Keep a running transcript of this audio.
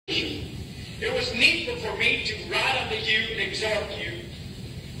it was needful for me to write unto you and exhort you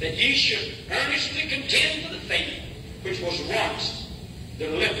that ye should earnestly contend for the faith which was once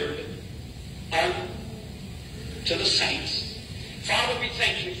delivered unto the saints. Father, we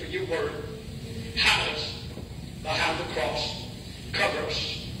thank you for your word. Hide us behind the cross. Cover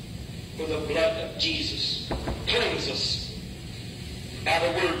us with the blood of Jesus. Cleanse us by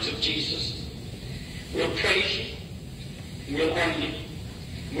the words of Jesus. We'll praise you. We'll honor you.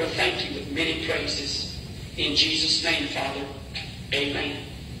 We'll thank you with many praises. In Jesus' name, Father. Amen.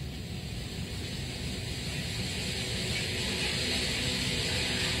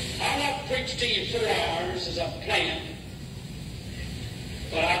 I'll not preach to you 4 hours as I've planned,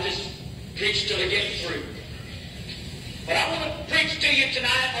 but I'll just preach till I get through. But I want to preach to you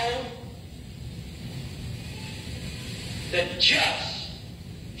tonight on the just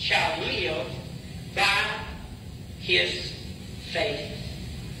shall live by his faith.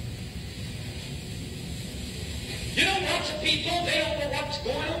 You know, lots of people, they don't know what's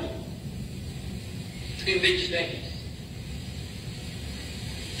going on in these days.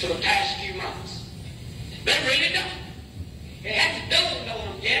 For the past few months. They really don't. It hasn't dawned on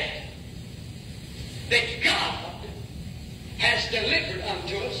them yet that God has delivered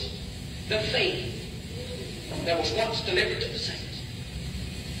unto us the faith that was once delivered to the saints.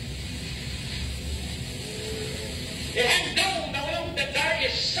 It hasn't dawned on them that there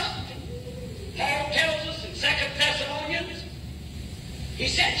is something. Paul tells us in 2 Thessalonians, he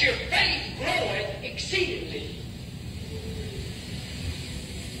said, your faith groweth exceedingly.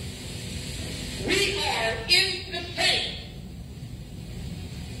 We are in the faith.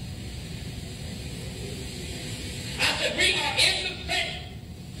 I said, we are in the faith.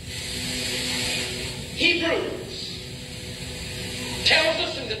 Hebrews tells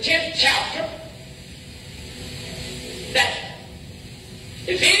us in the 10th chapter that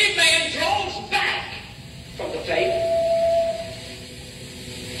if any man draws back from the faith,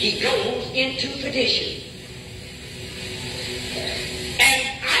 he goes into perdition. And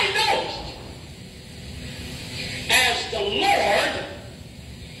I know, as the Lord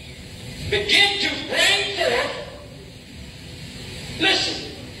began to bring forth,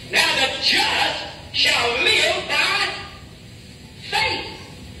 listen, now the just shall live by faith.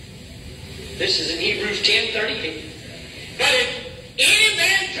 This is in Hebrews 10:38. But if any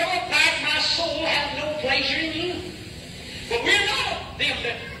man draw back, my soul hath no pleasure in him. But we're not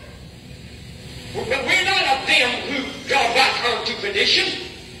of them who draw back unto perdition,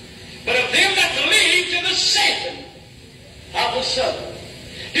 but of them that believe to the saving of the soul.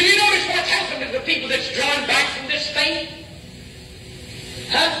 Do you notice what's happened to the people that's drawn back from this faith?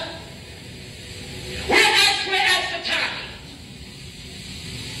 Huh? We're actually at the time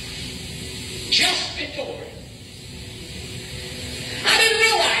just before it. I didn't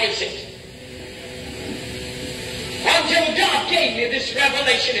realize it until God gave me this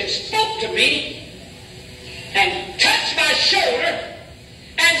revelation and spoke to me and touched my shoulder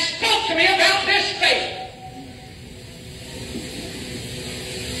and spoke to me about this faith.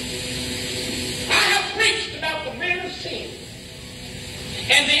 I have preached about the men of sin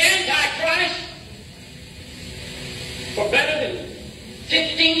and the Antichrist for better than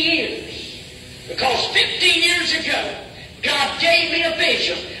 15 years. Because 15 years ago, God gave me a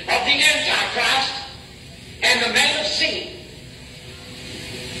vision of the Antichrist and the man of sin.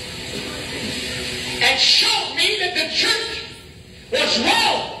 And showed me that the church was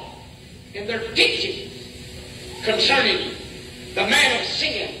wrong in their teaching concerning the man of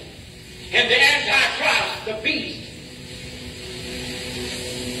sin and the Antichrist, the beast.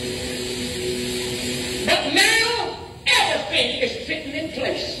 But now everything is fitting in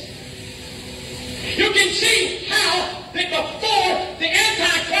place. You can see how that before the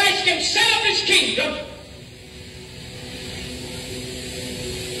Antichrist can set up his kingdom,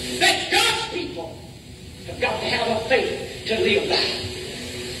 that God's people have got to have a faith to live by.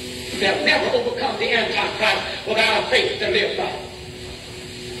 They'll never overcome the Antichrist without a faith to live by.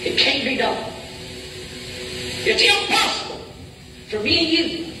 It can't be done. It's impossible for me and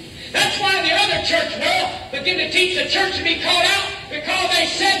you. That's why the other church world began to teach the church to be called out, because they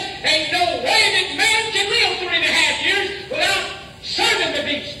said, ain't no way that man can live 3.5 years without serving the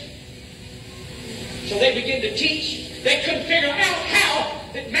beast. So they began to teach. They couldn't figure out how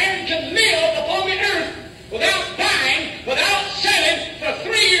that man can live upon the earth without buying, without selling for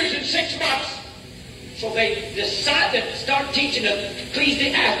 3 years and 6 months. So they decided to start teaching an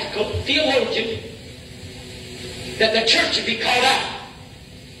ecclesiastical theologian that the church should be called out.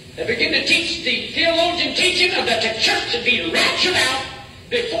 They begin to teach the theologian teaching that the church should be raptured out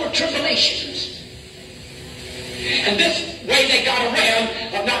before tribulations. And this way they got around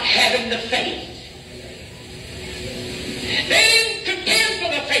of not having the faith.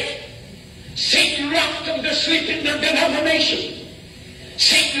 denomination.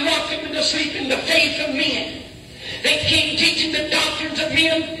 Satan rocked them into sleep in the faith of men. They came teaching the doctrines of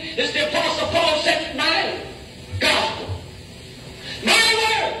men, as the Apostle Paul said, my gospel, my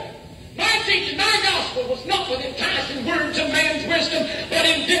word, my teaching, my gospel was not with enticing words of man's wisdom, but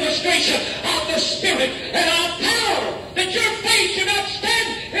in demonstration of the Spirit and of power, that your faith should not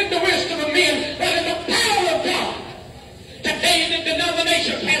stand in the wisdom of men, but in the power of God. Today the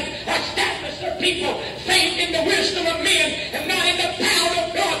denominations have established their people faith in the wisdom of men and not in the power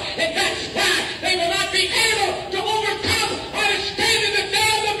of God, and that's why they will not be able to overcome or to stand in the day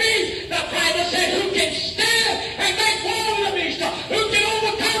of the beast. The Bible said, who can stand and make war on the beast? Who can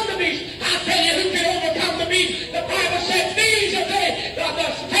overcome the beast? I tell you, who can overcome the beast? The Bible said, these are the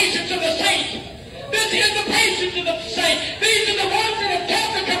patience of the saints. This is the patience of the saints. These are the ones that have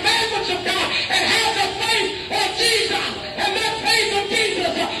kept the commandments of God and have the faith of Jesus. And that faith of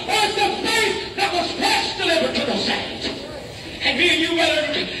Jesus was the faith that was first delivered to the saints. And me and you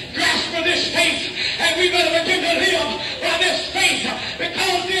better grasp for this faith, and we better begin to live by this faith,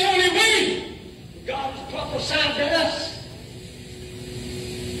 because the only way God has prophesied to us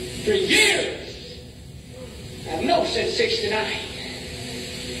for years. I know since 69.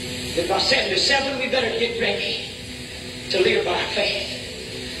 That by 77 we better get ready to live by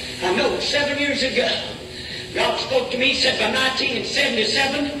faith. I know 7 years ago God spoke to me, said by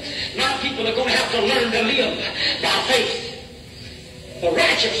 1977 my people are going to have to learn to live by faith. The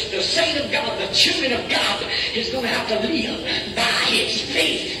righteous, the saint of God, the children of God is going to have to live by his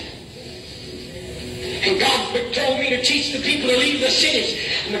faith. And God told me to teach the people to leave the cities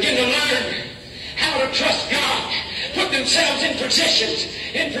and begin to learn how to trust God, put themselves in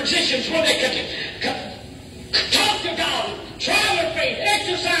positions where they could talk to God, try their faith,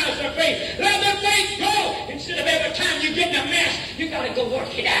 exercise their faith, let their faith go. Instead of every time you get in a mess, you got to go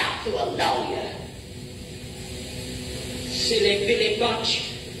work it out through a lawyer. Silly Billy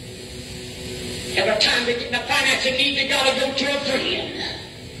bunch. Every time they get in a financial need, they got to go to a friend.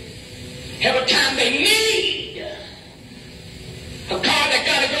 Every time they need a car, they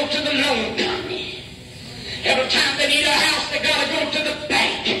got to go to the loan company. Every time they need a house, they got to go to the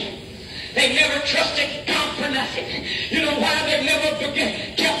bank. They never trusted God for nothing. You know why? They've never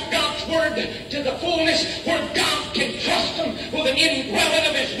kept God's word to the fullness, where God can trust them with an indwelling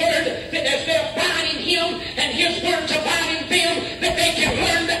of his word, that as they abide in him and his words abide in them, that they can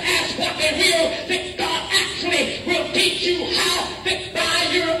learn to ask what they will, that God actually will teach you how, that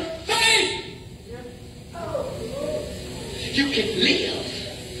by your faith you can live.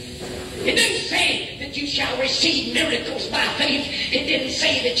 It didn't say that you shall receive miracles by faith. It didn't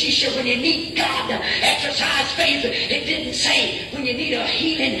say that you shall, when you need God, exercise faith. It didn't say when you need a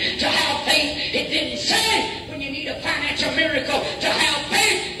healing to have faith. It didn't say when you need a financial miracle to have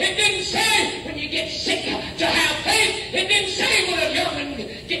faith. It didn't say when you get sick to have faith. It didn't say when a young one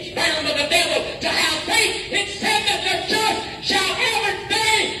gets bound by the devil to have faith. It said that the just shall every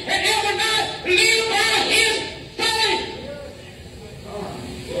day and every night live by his faith.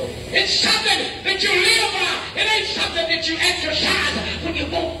 It's something that you live by. It ain't something that you exercise when you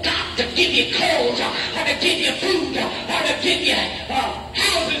want God to give you clothes or to give you food or to give you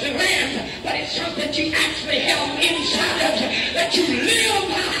houses and land. But it's something that you actually have inside of you, that you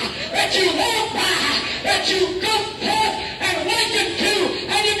live by, that you walk by, that you go forth and awaken to,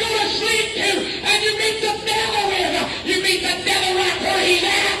 and you go to sleep to, and you meet the devil with. You meet the devil right where he's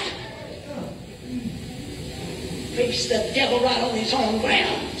at. Face the devil right on his own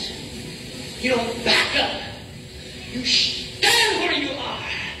ground. You don't back up. You stand where you are.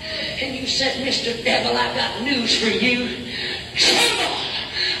 And you said, Mr. Devil, I've got news for you. Tremble.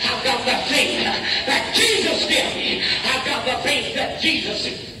 I've got the faith that Jesus gave me. I've got the faith that Jesus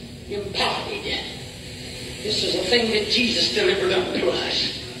imparted. This is a thing that Jesus delivered unto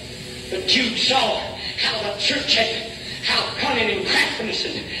us. But Jude saw how the church had, how cunning and craftiness,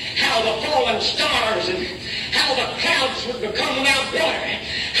 and how the fallen stars, and how the clouds would become without water,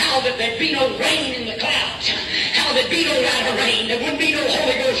 how that there'd be no rain in the clouds, how there'd be no latter rain, there wouldn't be no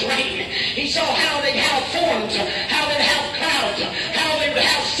Holy Ghost rain. He saw how they'd have forms, how they'd have clouds, how they would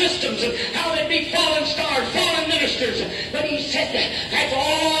have systems, and how there'd be fallen stars, fallen ministers. But he said that after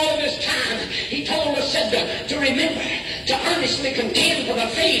all of this time, he told us, said to remember, to earnestly contend for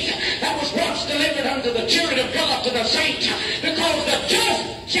the faith that was once delivered unto the children of God, to the saints, because the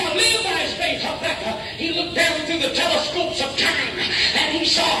just shall live by his faith. Habakkuk, he looked down through the telescopes of time and he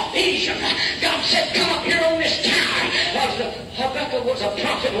saw a vision. God said, come up here on this tower. Habakkuk was a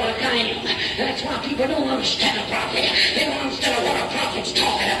prophet like I am. And that's why people don't understand a prophet. They don't understand what a prophet's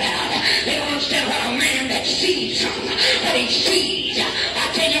talking about. They don't understand what a man that sees something, what he sees.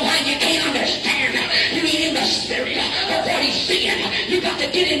 I tell you why you can't understand. You ain't in the spirit. You got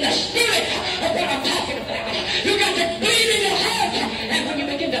to get in the spirit of what I'm talking about. You got to believe in your heart. And when you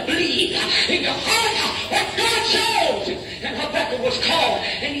begin to believe in your heart what God shows. And Habakkuk was called.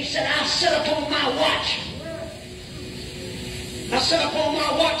 And he said, I set upon my watch. I set upon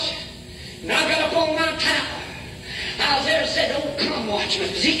my watch. And I got upon my tower. Isaiah said, oh, come watchman.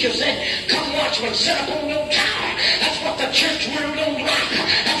 Ezekiel said, come watchman, sit upon your tower. That's what the church world don't like.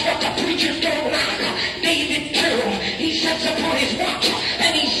 That's what the preachers don't like. David too, he sits upon his watch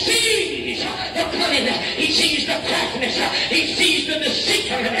and he sees the cunningness. He sees the craftiness. He sees the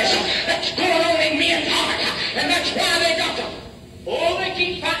deceitfulness that's going on in men's heart. And that's why they got to, oh, they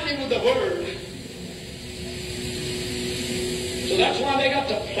keep fighting with the word. So that's why they got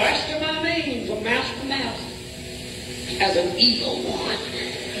to plaster my name from mouth to mouth as an evil one.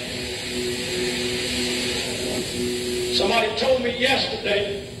 Somebody told me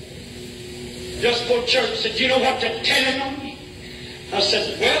yesterday, just for church, said, you know what they're telling on me? I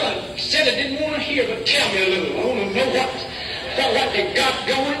said, well, I said I didn't want to hear, but tell me a little. I want to know what they got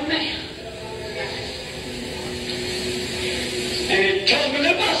going now. And it told me a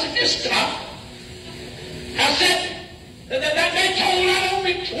little. I said, just stop. I said, they told that on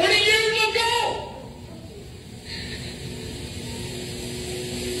me 20 years ago.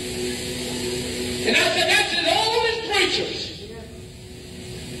 And I said, that's as old as preachers.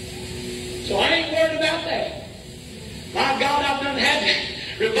 So I ain't worried about that. My God, I've done had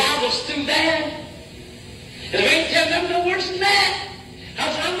revivals through that. And I ain't telling them no worse than that.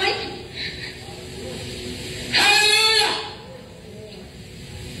 How's I make it? Hallelujah!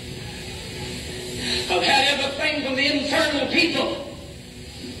 I've had everything from the infernal people.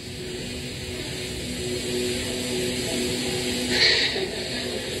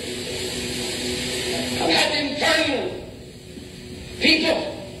 I've had the infernal people,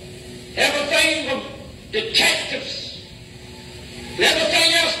 everything from detectives, and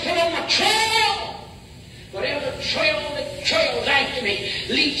everything else put on my trail. But every trail that trails after me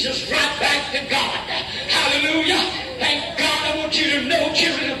leads us right back to God. Hallelujah. Thank God. I want you to know,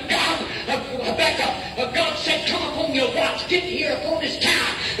 children of God, Habakkuk, God said, come upon your watch, get here upon this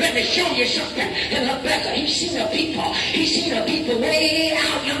tower. Let me show you something. And Habakkuk, he's seen the people. He's seen the people way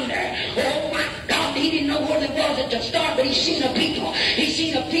out yonder. Oh my God, he didn't know where they was at the start, but he's seen the people. He's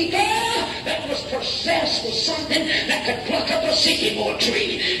seen the people that was possessed with something that could pluck up a sycamore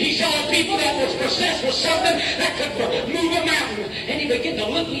tree. He saw people that was possessed with something that could move a mountain. And he began to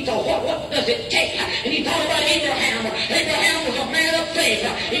look, he thought, what does it take? And he thought about Abraham. Abraham was a man of faith.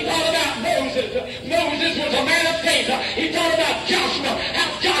 He thought about Moses. Moses was a man of faith. He thought about Joshua, how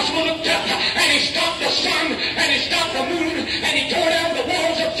Joshua looked up and he stopped the sun and he stopped the moon and he tore down the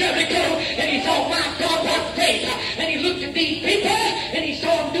walls of Jericho and he thought, my God, what faith. And he looked at these people and he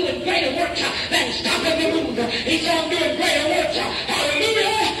saw them doing greater works than stopping the moon. He saw them doing greater works,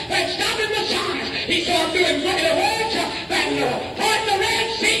 hallelujah, than stopping the sun. He saw them doing greater works than parting the Red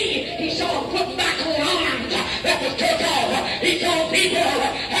Sea. He saw them putting back on arms that was took off. He saw people,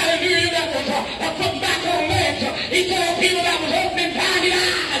 hallelujah, that was putting back on legs. He saw people that was opening blinded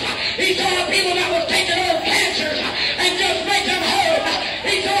eyes. He saw people that was taking old cancers and just making them whole.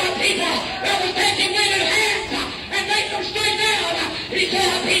 He saw people that was taking withered hands and making them straight down. He saw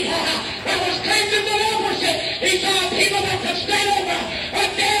people that was cleansing the leprosy. He saw people that could stand over a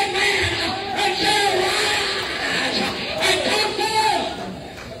dead man and say, arise and come forth.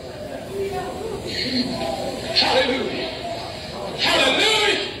 Hallelujah.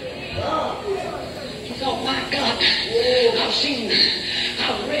 Hallelujah. He thought, my God,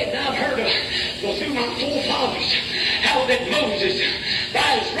 I've read and I've heard through my forefathers how that Moses, by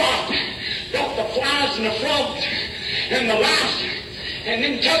his rod, brought the flies and the frogs and the lice and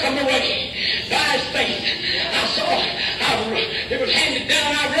then took them away by his faith. It was handed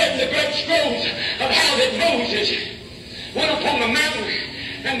down, I read in the great scrolls of how that Moses went upon the mountain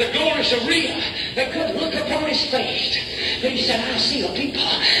and the glorious arena that could look upon his face. Then he said, I see a people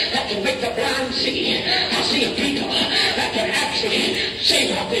that can make the blind see. I see a people that can actually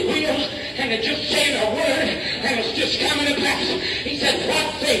say what they will, and they just say their word, and it's just coming to pass. He said,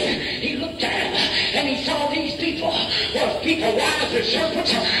 what faith? He looked at him, and he saw these people were people wise as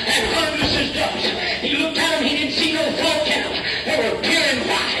serpents and harmless as doves. He looked at them, he didn't see no fault in them. They were pure and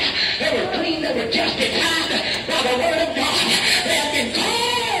white. They were clean, they were justified by the word of God. They had been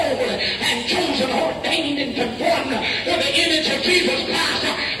called and chosen, ordained, and conformed to the image of Jesus Christ.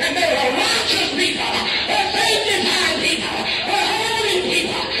 And they were righteous people, sanctified people, holy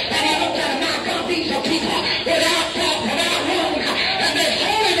people. And he looked at them, my God, these are people without fault, without wrong. And they're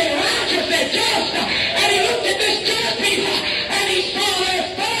holy, they're righteous, they're just. And he looked at this just people, and he saw their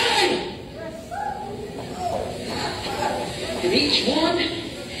fine.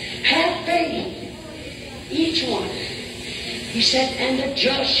 said, and the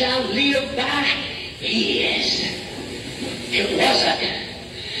just shall live by his. It wasn't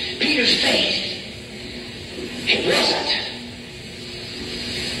Peter's faith. It wasn't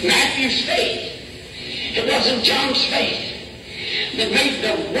Matthew's faith. It wasn't John's faith that made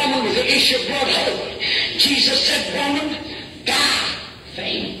the woman with the issue of blood whole. Jesus said, woman, thy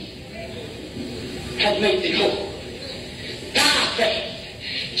faith hath made thee whole. Thy faith.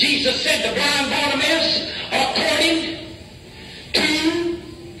 Jesus said to blind Bartimaeus, according to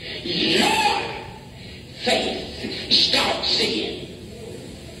your faith, start seeing.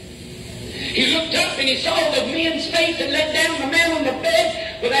 He looked up and he saw the men's faith that let down the man on the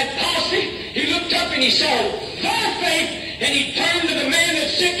bed with that palsy. He looked up and he saw their faith, and he turned to the man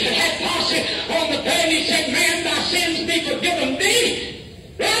that's sick that had palsy on the bed and he said, man, thy sins be forgiven thee.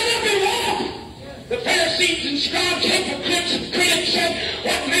 Rise up and walk. The Pharisees and scribes, hypocrites and critics said,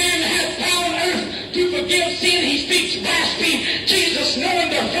 what man hath power on earth to forgive sin? He speaks blasphemy. Jesus, knowing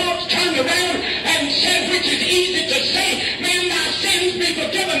their thoughts, turned around and said, which is easy to say, man, thy sins be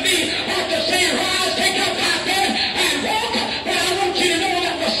forgiven thee, or to say, rise, take up thy bed and walk. But I want you to know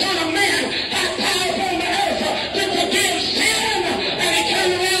that the Son of Man hath power upon the earth to forgive sin. And he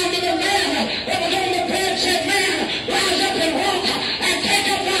turned around to the man that was on the bed and said, man, rise up and walk and take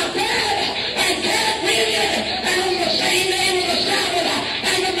up thy bed and carry it with you. And on the same day was the Sabbath,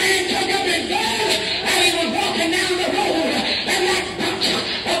 and the man took up his bed and he was walking down the road, and that bunch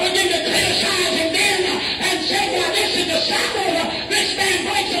began to criticize him then and said, well, this is the Sabbath. This man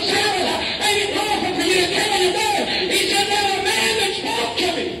breaks the Sabbath. Ain't it lawful for you to carry your bed? He said, let a man that spoke to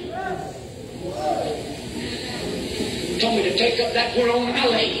me told me to take up that whereon I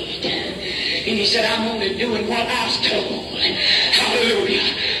laid. And he said, I'm only doing what I was told.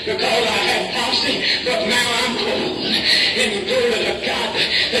 Hallelujah. Because I had palsy, but now I'm whole. And glory to God.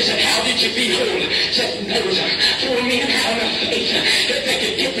 They said, how did you be whole? Said, there was 4 men had enough faith that they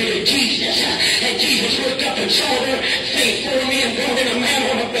could get me to Jesus. And Jesus looked up and saw their faith. 4 men brought in a man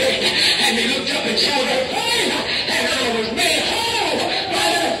on a bed. And he looked up and saw their faith. And I was made whole by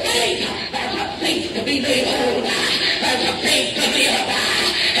their faith. There's a faith to be made whole by. There's a faith to live by.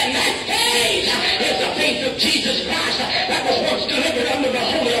 And that faith is the faith of Jesus Christ that was once delivered under the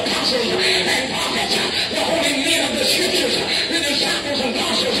holy apostles and prophets, the holy men of the scriptures, the disciples and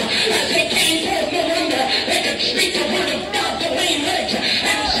apostles. As they came forth, no wonder they could speak the word of God to lame legs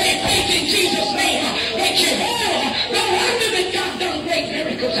and say, faith in Jesus' name makes you whole. No wonder that God done great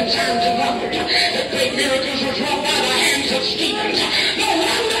miracles and signs and wonders. The great miracles were wrought by the hands of Stephen. No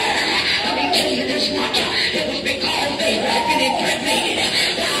wonder. Let me tell you this much. It was because they had been impregnated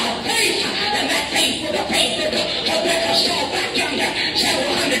by faith, and that faith was the faith that Rebecca saw back yonder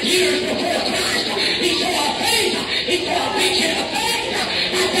several hundred years before Christ. He saw a faith. He saw a vision of faith.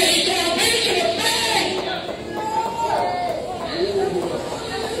 I said he saw a vision of faith.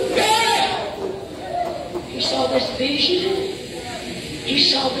 He saw this vision. He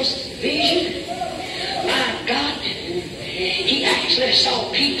saw this vision. My God, he actually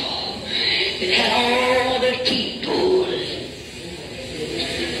saw people that had all their teeth pulled.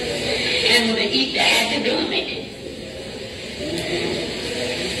 And when they eat, they had to gum it.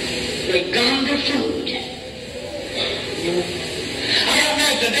 They gummed their food. I got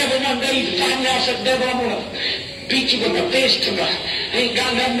mad at the devil one day. He found me. I said, devil, I'm going to beat you with my fist till I ain't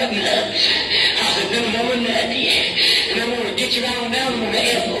got nothing but nuts. I said, then I'm going to nut you. And I'm going to get you down, I'm going to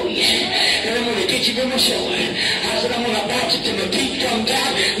elbow you. And I'm going to get you with my shoulder. I said, I'm going to bite you till my teeth come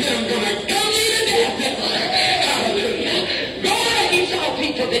down. Then I'm going to gum you to death, devil. Hallelujah. God, he saw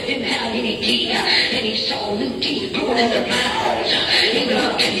people that didn't have any teeth. And he saw new teeth growing in their mouths. He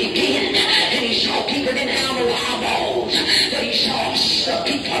looked and he did. And he saw people that didn't have no eyeballs. But he saw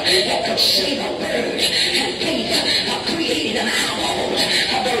people that could say the word. And faith created an eyeball.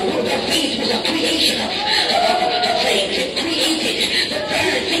 Their faith was a creation of faith. It created the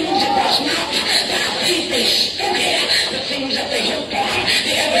very things that was not. By faith they spoke it. The things that they hoped for.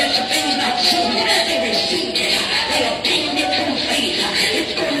 The evidence of things not seen. They received it. They obtained it through faith.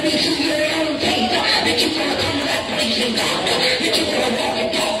 It's going to be through your own faith that you're going to come to that place in God. That you're going to walk and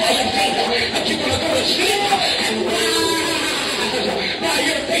talk by your faith. That you're going to go to sleep and rise by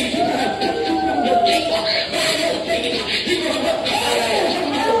your faith. You're going to put food on your table by your faith. You're going to put clothes on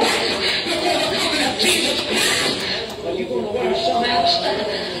your back before the coming of Jesus Christ. But you're going to wear some else.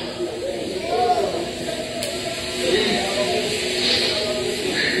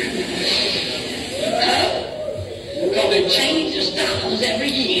 Because they change the styles every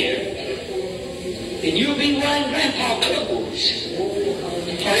year. And you'll be wearing grandpa clothes.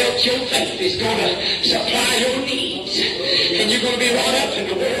 Or else your faith is going to supply your needs. And you're going to be right up in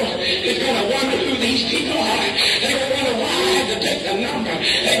the world. It's going to wonder who these people are. They're going to wonder why the number.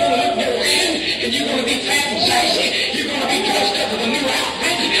 They're going to look your hand, and you're going to be fat and sassy. You're going to be dressed up with a new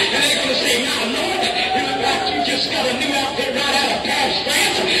outfit, and they're going to say, "My Lord, you look like you just got a new outfit right out of Paris,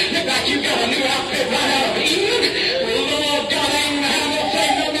 France. Look like you got a new outfit right out of England." Well, Lord God, I ain't going to have no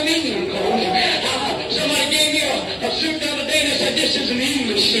faith in England clothes. Somebody gave me a suit the other day, and they said, "This is an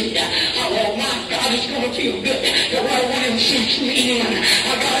English suit." Oh, my God, it's going to feel good to wear one of them suits from England.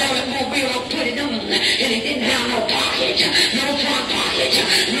 I got out of the mobile, I put it on, and it didn't have no pocket, no front pocket,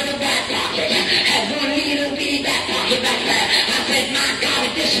 no back pocket. Had one little bitty back pocket back there. I said, "My God,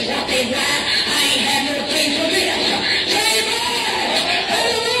 if this is what they wear, I ain't had no faith for this." Say, "Lord,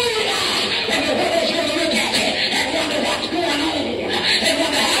 hallelujah." And the world's going to look at you and wonder what's going on. They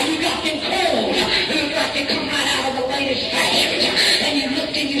wonder how you got them clothes. It looked like they come right out of the latest fashions. And you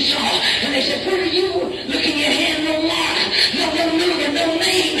looked and you saw, and they said, "Where are you?" Look in your hand, no mark, no number, no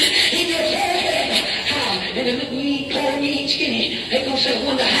name in your forehead. And they look and you ain't tall and you ain't skinny. They're going to say,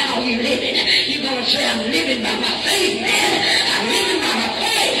 "Wonder how you living." You're going to say, "I'm living by my faith, man. I'm living by my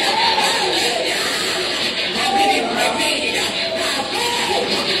faith. Hallelujah. I've been impregnated by faith.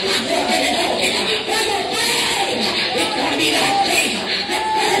 I'm walking and talking by my faith." It's going to be that faith, that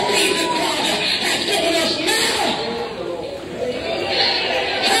faith that God has given us now.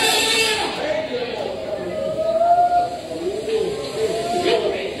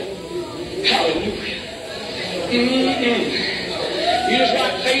 Hallelujah. You just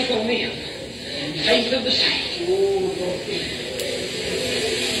write faith on them. Faith of the saints.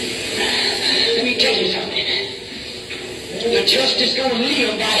 Let me tell you something. The just is going to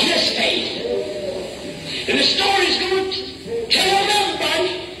live by his faith. And the story is going to tell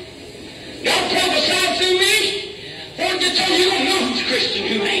everybody. God prophesied through me. Why don't you tell you don't know who's Christian,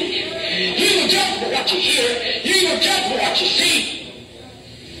 who ain't. You will judge for what you hear. You will judge for what you see.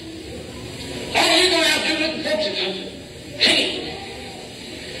 All you're going to have to do is look at folks and hey,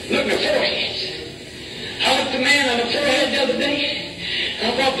 look at their foreheads. I looked at a man on the forehead the other day. I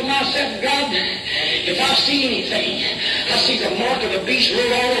thought to myself, "God, if I see anything, I see the mark of the beast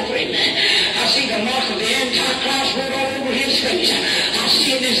wrote all over him. I see the mark of the Antichrist wrote all over his face. I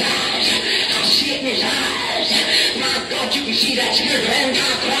see it in his eyes. I see it in his eyes. My God, you can see that spirit of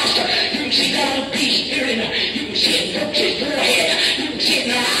Antichrist. You can see that old beast spirit. You can see it in his forehead. You can see it in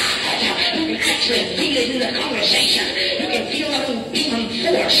their eyes. You can actually feel it in the conversation. You can feel that old demon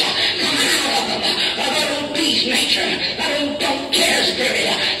force coming out of them. That old beast nature. That old don't care spirit.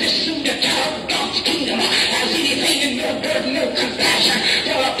 This soon to tear up God's kingdom. Has anything in your burden, no compassion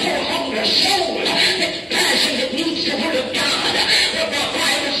for a poor hungry soul. It's passion that needs the word of God. But the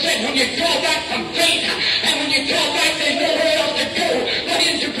Bible said when you draw back from faith, and when you draw back, there's nowhere else to go but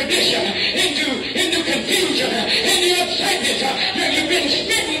into perdition, into confusion, into upsetness. You've been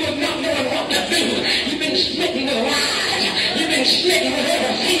smitten with not knowing what to do. You've been smitten with lies. You've been smitten with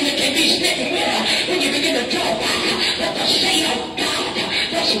everything that can be smitten with. When you begin to draw back, what the saint of God,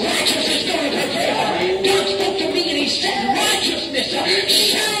 what's righteous is going to prevail. God spoke to me and he said, "Righteousness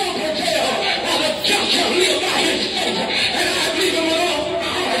shall prevail, while the just shall live by his faith." And I believe him with all my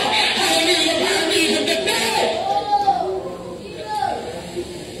heart. Hallelujah, I believe him today.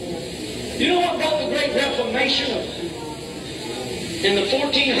 You know what brought the Great Reformation in the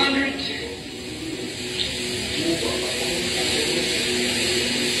 1400s?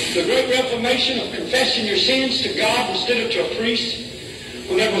 The Great Reformation of confessing your sins to God instead of to a priest.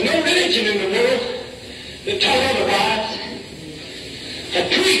 When there was no religion in the world that taught otherwise, a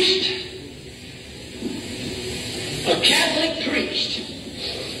priest, a Catholic priest,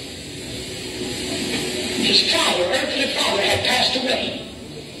 his father, earthly father, had passed away.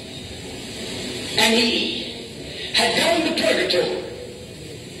 And he had gone to purgatory.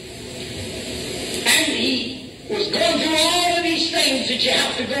 And he was going through all of these things that you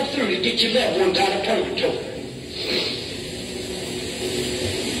have to go through to get your loved ones out of purgatory.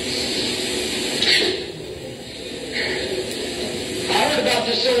 I heard about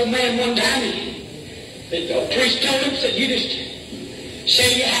this old man one time. The priest told him, said, "You just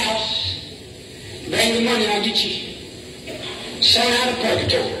sell your house, bring the money, I'll get you son out of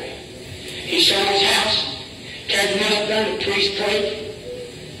purgatory." He sold his house, carried the money up there, and the priest prayed.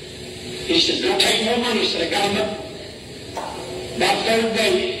 He said, "Don't take more money." He said, "I got him up about third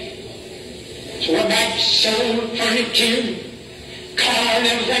day." So went back, sold furniture, car, and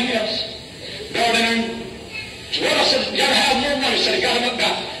everything else. Brought in and so what I said, "You gotta have more money." He said, "I got him up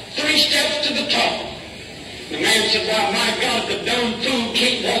about 3 steps to the top." The man said, "Why, my God, the dumb fool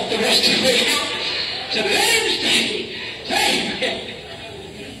can't walk the rest of the way out." I said, "Let him stay. Amen."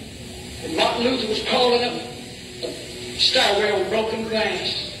 And Martin Luther was crawling up a stairway on broken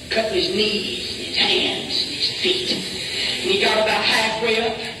glass, cutting his knees, his hands, his feet. And he got about halfway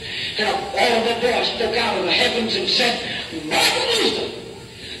up, and all of the voice spoke out of the heavens and said, Martin Luther,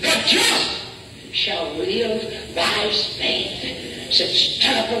 the just shall live by his faith. Said,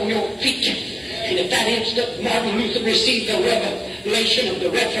 stand up on your feet. And at that instant, Martin Luther received the revelation of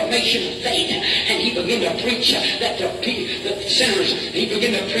the Reformation of faith. And he began to preach that the sinners, he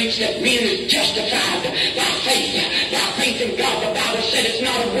began to preach that men is justified by faith in God. The Bible said it's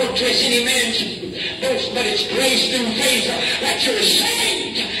not a work to any man's boast, but it's grace through faith that you're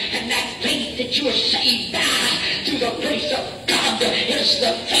saved. And that faith that you are saved by, through the grace of God, is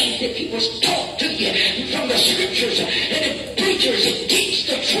the faith that he was taught to you from the Scriptures. And if preachers that teach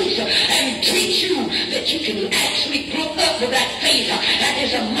the truth and teach you that you can actually grow up with that faith, that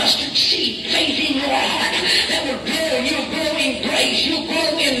is a mustard seed faith in your heart that will grow. You'll grow in grace, you'll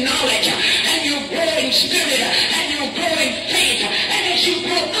grow in knowledge, and you'll grow in spirit, and you'll grow in faith. And as you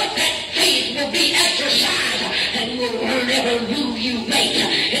grow up, that faith will be exercised, and will learn every move you make.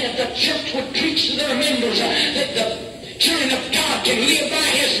 And if the church would preach to their members that the children of God can live by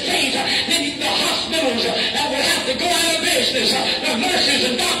his faith, then the hospitals that will have to go out of business, the nurses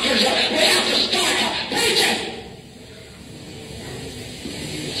and doctors will have to start preaching.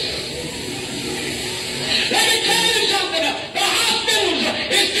 Let me tell you something. The hospitals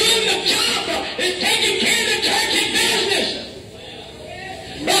is doing the job, is taking care of the church's business.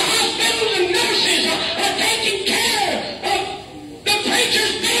 The hospitals and nurses are taking care of the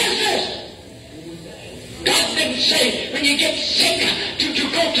preacher's business. God didn't say when you get sick to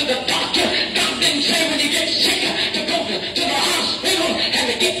go to the doctor. God didn't say when you get sick to go to the hospital and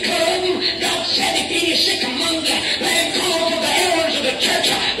to get cut open. God said if any is sick among you, let him call for the elders of the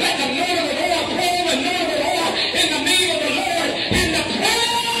church. Let them know the Lord, pray and know the Lord in the name of the Lord. And the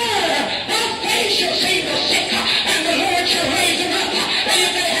prayer of faith shall save the sick, and the Lord shall raise them up. And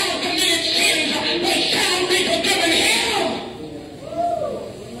if they have committed sins, they shall be forgiven him.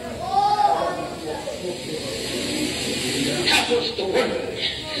 That was the word.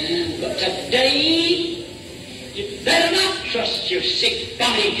 But today, you better not trust your sick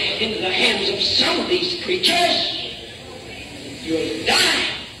body into the hands of some of these preachers. You'll die.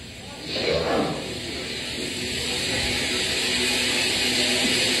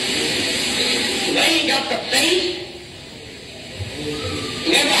 They ain't got the faith.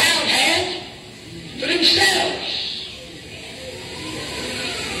 Never have had for themselves.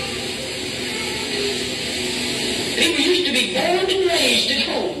 People used to be born and raised at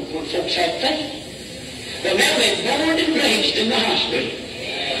home when folks had faith. But now they're born and raised in the hospital.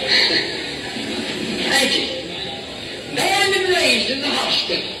 Thank you. Born and raised in the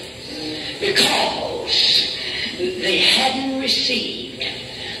hospital because they hadn't received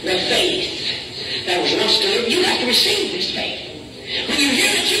the faith that was once delivered. You have to receive this faith. When you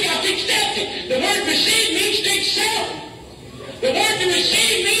hear it, you got to accept it. The word receive means to accept. The word to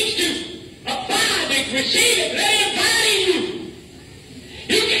receive means to abide and receive it. Let it abide in you.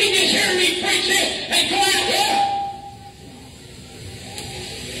 You can't just hear me preach this and go out here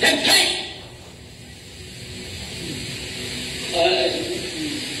and think.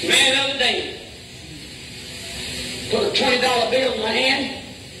 Man, the other day put a $20 bill in my hand,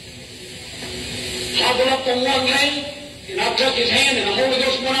 hobbled up on one leg, and I took his hand and the Holy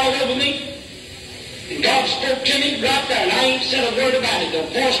Ghost went all over me. And God spoke to me right there, and I ain't said a word about it. The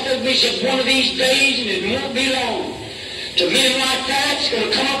voice spoke to me, said, one of these days, and it won't be long. To men like that, it's going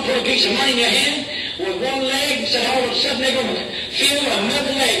to come up, put a piece of money in your hand with one leg, and said all of a sudden they're going to feel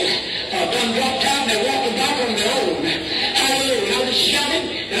another leg done dropped out, and they're walking back on their own. Hallelujah. And I was shouting,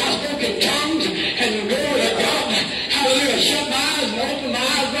 and I spoke in tongues, and glory to God. Hallelujah. I shut my eyes and opened my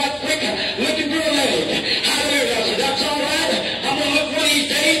eyes right quick, looking for a leg. Hallelujah. I said, that's all right. I'm going to look one of these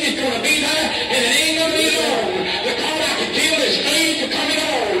days, it's going to be there, and it ain't going to be long. Because I can feel his faith coming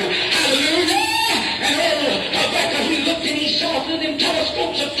on. Hallelujah. And Rebecca, he looked and he saw through them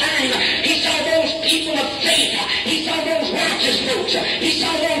telescopes of time. He saw those people of faith. He saw those righteous folks. He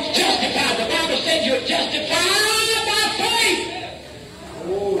saw those justified. The Bible said you're justified by faith.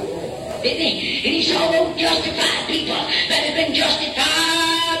 Didn't he? And he saw those justified people that had been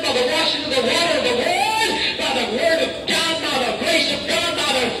justified by the washing of the water of the Word, by the Word of God, by the grace of God,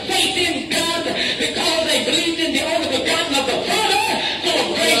 by their faith in God, because they believed in the only begotten of the Father, full of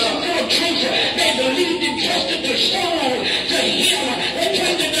grace and full of truth. They believed and trusted their soul to Him. They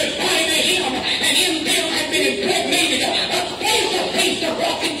trusted their body to Him, and in them had been impregnated a faith to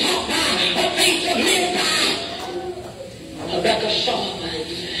walk and talk by, a faith to live by. Rebecca saw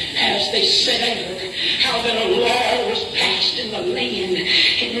as they sat down how that a law was passed in the land,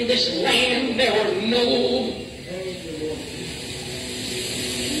 and in this land there were no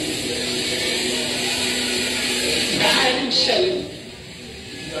buying and selling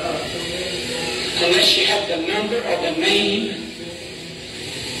unless you have the number or the name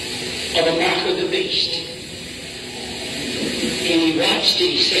or the mark of the beast. And he watched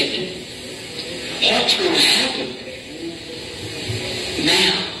it, he said, what's going to happen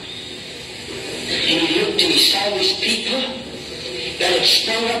now? And he looked and he saw these people that had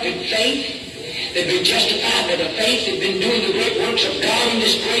sprung up in faith. They'd been justified by the faith. They'd been doing the great works of God in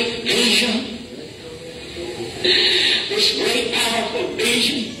this great vision. This great powerful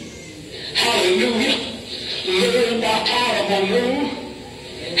vision. Hallelujah.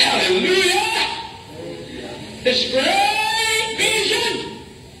 Hallelujah. This great vision.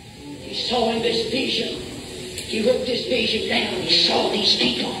 He saw in this vision. He wrote this vision down. He saw these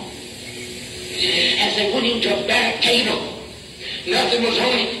people as they went into a bare table. Nothing was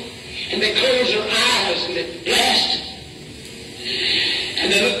on it. And they closed their eyes and they blessed.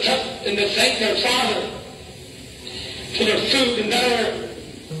 And they looked up and they thanked their Father for their food. And there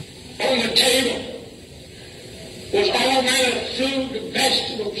on the table was all manner of food,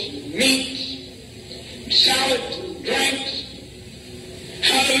 vegetables, meats, salads, and drinks.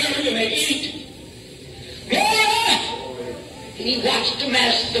 Hallelujah. And they eat. Glory! And he watched them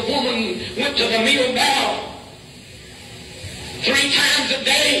as the woman went to the meal bowl 3 times a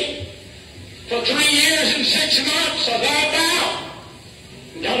day. For 3 years and 6 months, I thought about.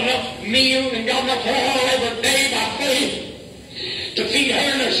 Got enough meal and got enough oil every day by faith to feed her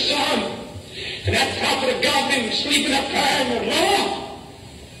and her son. And that prophet of God been sleeping up there in the loft.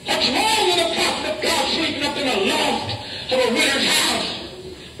 What's wrong with a prophet of God sleeping up in the loft of a winter's house?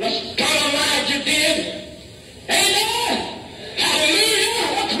 That's God Elijah did. Amen.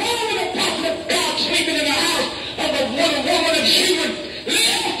 Hallelujah. What's wrong with a prophet of God sleeping in the house of a woman and she would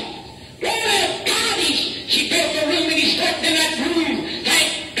live? Glory God, she built a room and he slept in that room.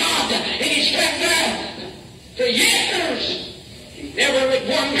 Thank God. And he slept there for years. He never at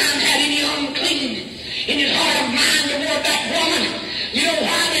one time had any unclean in his heart of mind toward that woman. You know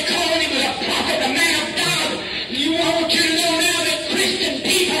why? Because he was a prophet, a man of God. I want you to know now that Christian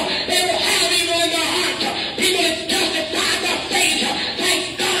people, they will have evil in their heart. People that justify their faith.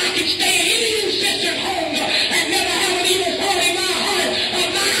 Thank God I can stay in any of you sisters' homes and never have an evil thought in my heart of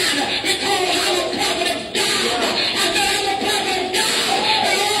mine because I'm a prophet of God. I said I'm a prophet of God.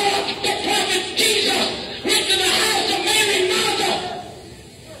 And all the prophet Jesus went to the house of Mary and Martha.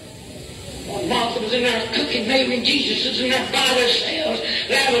 While Martha was in there cooking, Mary and Jesus was in there by themselves.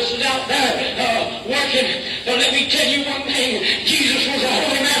 Lazarus was out there working. But let me tell you one thing. Jesus was a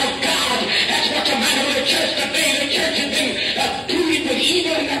holy man of God. That's what's the matter with the church today. The church has been polluted with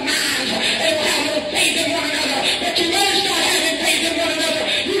evil in their minds. They will have no faith in one another. But you better start having faith in one another.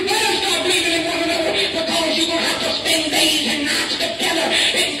 You better start believing in one another because you're going to have to spend days and nights together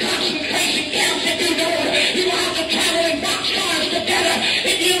in concentration camps if you don't. You're going to have to travel in boxcars together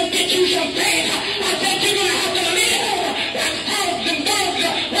if you don't get you some faith. I said you're going to have to live like hogs and dogs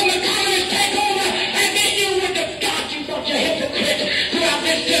when the communists take over. And then you with the God, you thought you hypocrite throughout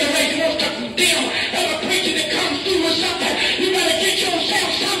this generation wants to condemn every preacher that comes through with something. You better get yourself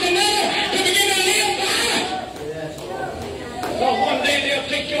something there to begin to live by. Because one day they'll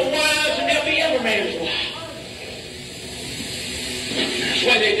take your wives and they'll be every man's wife. That's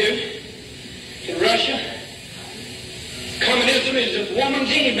what they do. In Russia, communism is a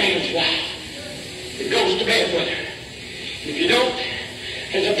woman's any man's wife. It goes to bed with her. If you don't,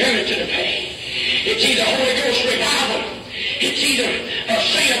 there's a penalty to pay. It's either Holy Ghost revival. It's either a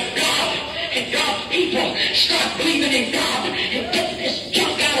saint of God and God's people start believing in God and get this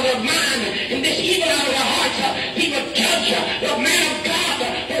junk out of their mind and this evil out of their hearts. People judge the man of God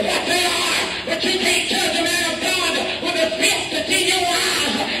for what they are. But you can't judge a man of God with the filth that's in your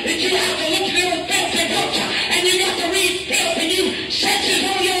eyes. That you have to look at them filthy books and you got to read filth and you senses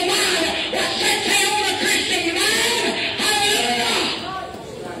on your mind. What sense ain't on a Christian man? Hallelujah!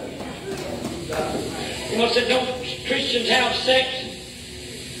 You know, said, don't Christians have sex?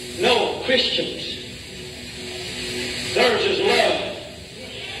 No, Christians. Theirs is love.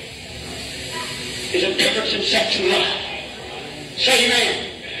 There's a difference in sex and love. Say amen.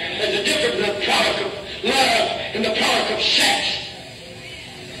 There's a difference in the product of love and the product of sex.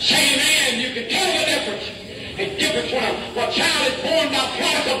 Say amen. You can tell the difference. The difference when a child is born by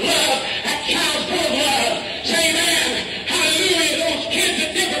product of love, that child's full of love. Say amen. Hallelujah. Those kids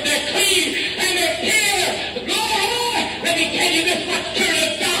are different. They're clean and they're pure. Glory. Let me tell you this much,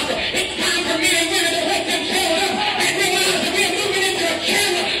 children of God. It's time for men and women to wake themselves up and realize that we're moving into a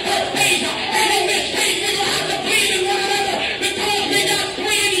channel of faith. And in this faith, we're going to have to believe in one another because we got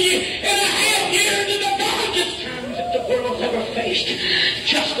 3.5 years of the darkest times that the world's ever faced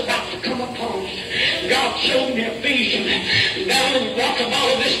just about to come upon us. God showed me a vision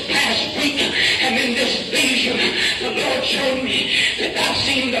about this past week and in this vision, the Lord showed me that I've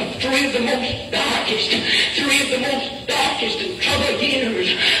seen three of the most darkest and troubled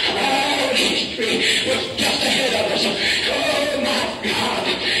years of all history was just ahead of us. Oh my God.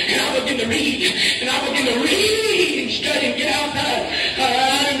 And I began to read and study and get out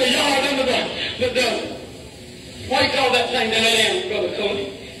in the yard under the what do you call that thing that I am, Brother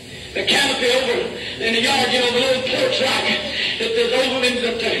Cody? The canopy over in the yard, the little porch rock that there's over in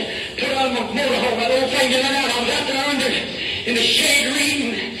the put on my motorhome, that old thing that I was out there under in the shade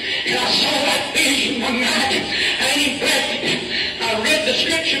reading, and I saw that vision one night. I ain't read it. I read the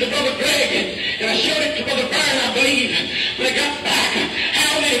scripture to Brother Greg, and I showed it to Brother Byrne, I believe, when I got back.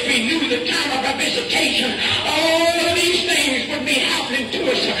 How if we knew the time of our visitation, all of these things would be happening to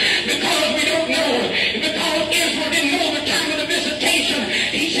us, because we don't know. Because Israel didn't know the time of the visitation.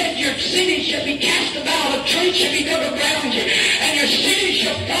 He said, your city shall be cast about, a church shall be dug around you, and your city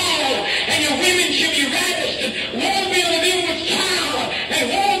shall fall, and your women shall be ravished, and woe be unto them with child, and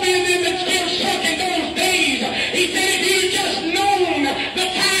woe be unto them that still suck in those days. He said, if you just known the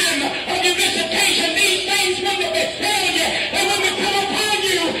time of your visitation, these things wouldn't have befell you, they wouldn't have come upon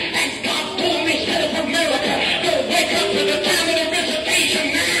you. And God told me, said of America, to wake up to the time of the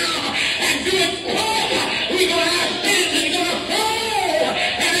visitation now, and do it quick. We're going to have citizens going to fall,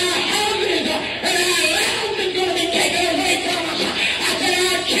 and our houses and our land is going to be taken away from us. I said,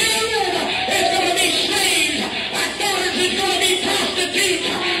 our children is going to be slaves, our daughters is going to be prostitutes,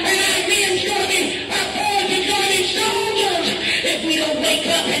 and our men's going to be, our boys is going to be soldiers. If we don't wake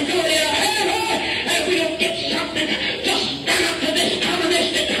up and go to heaven, and we don't get something, just stand up to this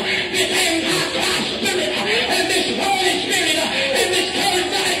communistic, this anti-Christ spirit, and this Holy Spirit, and this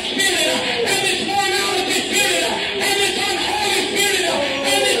charismatic spirit, and this morality spirit, and this unholy spirit,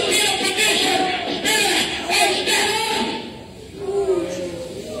 and this spirit of perdition spirit, and stand up.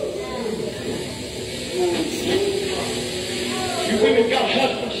 You women got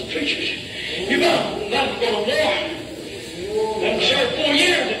husbands, preachers. You got let them go to war. Let them serve 4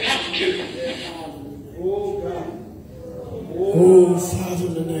 years if have to. Oh, Father,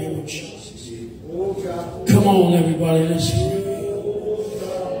 in the name of Jesus. Come on, everybody, let's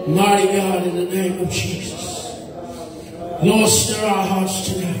pray. Mighty God, in the name of Jesus. Lord, stir our hearts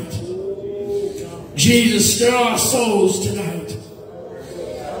tonight. Jesus, stir our souls tonight.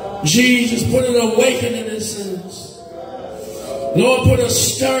 Jesus, put an awakening in us. Lord, put a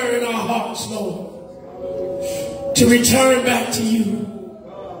stir in our hearts, Lord, to return back to you,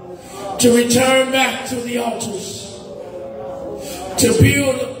 to return back to the altars, to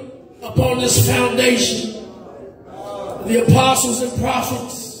build upon this foundation, the apostles and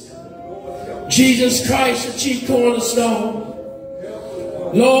prophets, Jesus Christ, the chief cornerstone.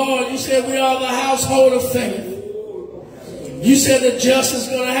 Lord, you said we are the household of faith. You said the just is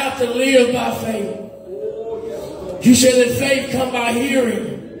going to have to live by faith. You said that faith come by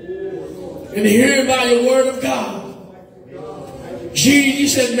hearing, and hearing by the word of God. Jesus, you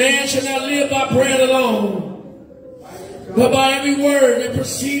said man shall not live by bread alone, but by every word that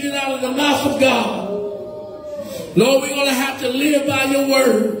proceeded out of the mouth of God. Lord, we're going to have to live by your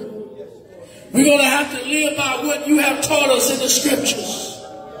word. We're going to have to live by what you have taught us in the scriptures,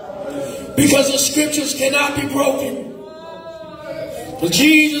 because the scriptures cannot be broken. But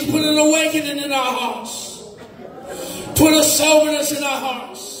Jesus, put an awakening in our hearts. Put a soberness in our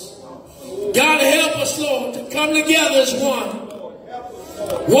hearts. God, help us, Lord, to come together as one.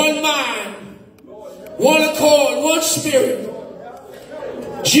 One mind, one accord, one spirit.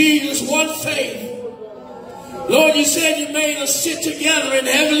 Jesus, one faith. Lord, you said you made us sit together in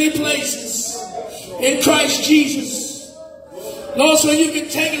heavenly places in Christ Jesus. Lord, so you can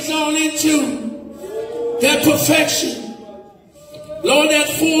take us on into that perfection. Lord, that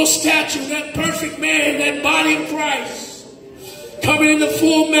full stature, that perfect man, that body of Christ, coming in the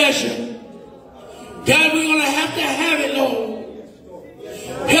full measure. God, we're going to have it, Lord.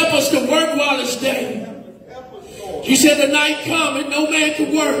 Help us to work while it's day. You said the night come and no man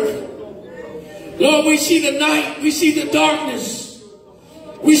can work. Lord, we see the night. We see the darkness.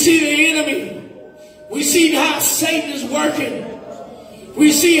 We see the enemy. We see how Satan is working.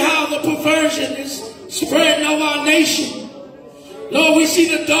 We see how the perversion is spreading over our nation. Lord, we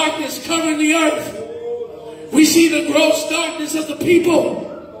see the darkness covering the earth. We see the gross darkness of the people.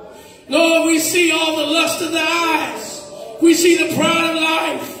 Lord, we see all the lust of the eyes. We see the pride of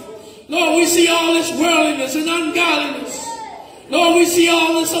life. Lord, we see all this worldliness and ungodliness. Lord, we see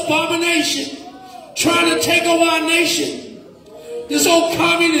all this abomination trying to take over our nation. This old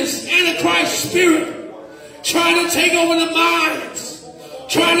communist, antichrist spirit trying to take over the minds,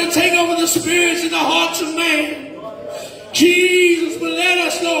 trying to take over the spirits and the hearts of man. Jesus, but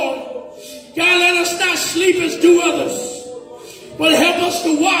us, Lord. God, let us not sleep as do others, but help us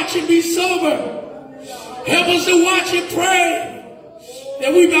to watch and be sober. Help us to watch and pray,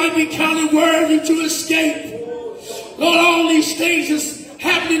 that we might be counted worthy to escape. Lord, all these things is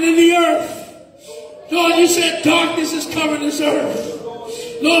happening in the earth. Lord, you said darkness is covering this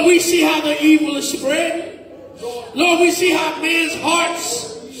earth. Lord, we see how the evil is spreading. Lord, we see how men's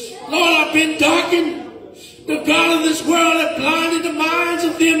hearts, Lord, have been darkened. The God of this world hath blinded the minds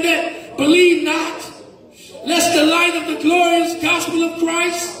of them that believe not, lest the light of the glorious gospel of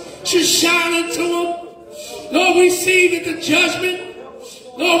Christ should shine unto them. Lord, we see that the judgment,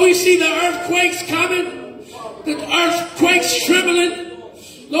 Lord, we see the earthquakes coming, the earthquakes trembling,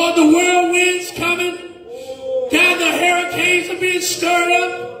 Lord, the whirlwinds coming, God, the hurricanes are being stirred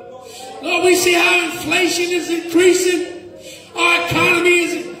up. Lord, we see how inflation is increasing. Our economy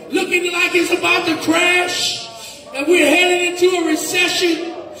is looking like it's about to crash, and we're heading into a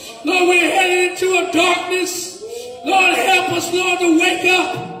recession. Lord, we're heading into a darkness. Lord, help us, Lord, to wake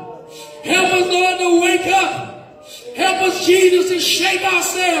up. Help us, Lord, to wake up. Help us, Jesus, to shake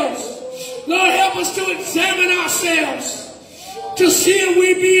ourselves. Lord, help us to examine ourselves, to see if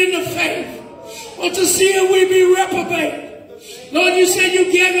we be in the faith, or to see if we be reprobate. Lord, you said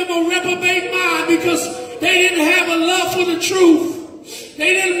you gave them a reprobate mind because they didn't have a love for the truth.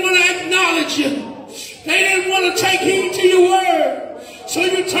 They didn't want to acknowledge you. They didn't want to take heed to your word. So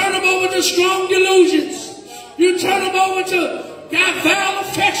you turn them over to strong delusions. You turn them over to God, vile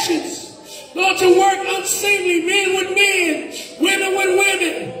affections. Lord, to work unseemly, men with men, women with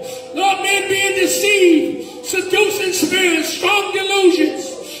women. Lord, men being deceived, seducing spirits, strong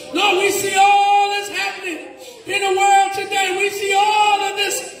delusions. Lord, we see all this happening in the world today. We see all of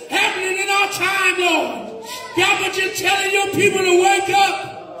this happening in our time, Lord. God, but you're telling your people to wake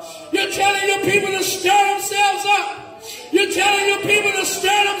up. You're telling your people to stir themselves up. You're telling your people to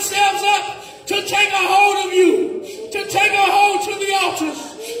stir themselves up, to take a hold of you, to take a hold to the altars,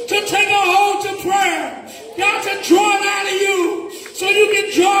 to take a hold to prayer. God, to draw it out of you, so you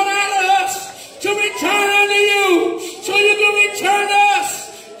can draw it out of us, to return unto you, so you can return to us.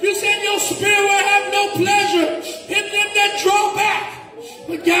 You said your spirit will have no pleasure in them that draw back.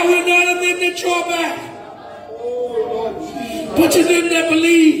 But God, we're not of them that draw back, but to them that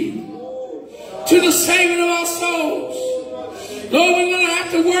believe, to the saving of our souls. Lord, we're going to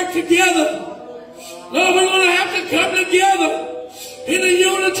have to work together. Lord, we're going to have to come together in the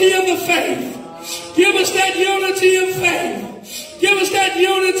unity of the faith. Give us that unity of faith. Give us that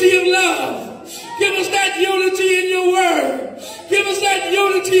unity of love. Give us that unity in your word. Give us that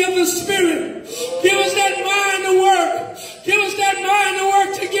unity of the spirit. Give us that mind to work. Give us that mind to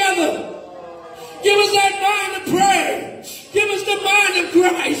work together. Give us that mind to pray. Give us the mind of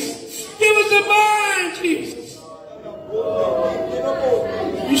Christ. Give us the mind, Jesus.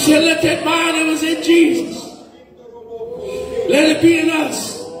 You said let that mind that was in Jesus, let it be in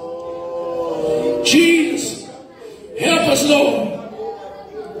us. Jesus, help us, Lord,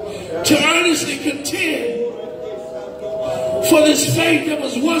 to earnestly contend for this faith that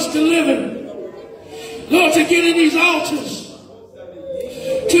was once delivered. Lord, to get in these altars,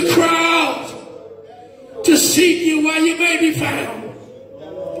 to cry out, to seek you while you may be found.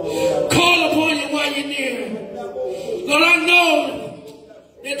 Call upon you while you're near. Lord, I know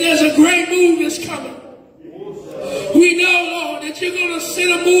that there's a great move that's coming. We know, Lord, that you're going to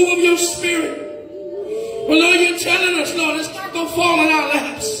send a move of your spirit. But Lord, you're telling us, Lord, it's not going to fall in our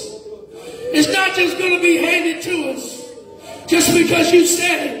laps. It's not just going to be handed to us just because you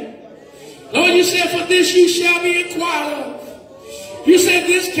said it. Lord, you said, for this you shall be inquired of. You said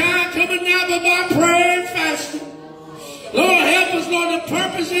this kind coming now but by prayer and fasting. Lord, help us, Lord, to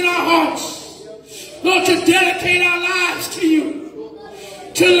purpose in our hearts. Lord, to dedicate our lives to you.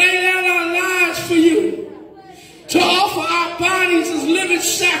 To lay down our lives for you. To offer our bodies as living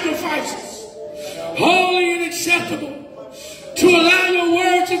sacrifices, holy and acceptable. To allow your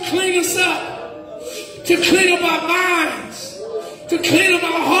word to clean us up. To clean up our minds. To clean up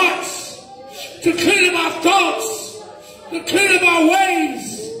our hearts. To clean up our thoughts. To clean up our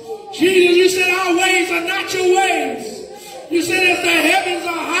ways. Jesus, you said our ways are not your ways. You said as the heavens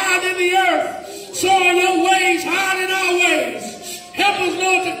are higher than the earth, so are your ways higher than our ways. Help us,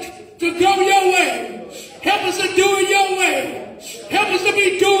 Lord, to go your way. Help us to do it your way. Help us to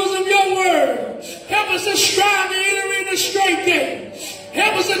be doers of your word. Help us to strive to enter in the straight gate.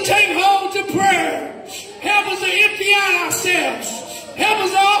 Help us to take hold to prayer. Help us to empty out ourselves. Help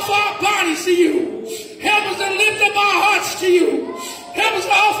us to offer our bodies to you. Help us to lift up our hearts to you. Help us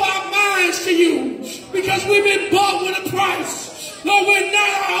to offer our minds to you, because we've been bought with a price. Lord, we're not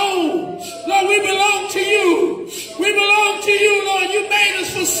our own. Lord, we belong to you. We belong to you, Lord. You made us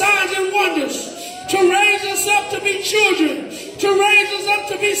for signs and wonders, to raise us up to be children, to raise us up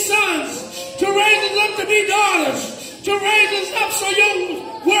to be sons, to raise us up to be daughters, to raise us up so your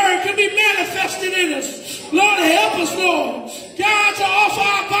word can be manifested in us. Lord, help us, Lord, God, to offer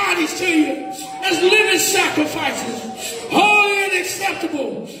our bodies to you as living sacrifices, holy and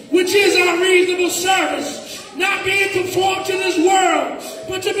acceptable, which is our reasonable service. Not being conformed to this world,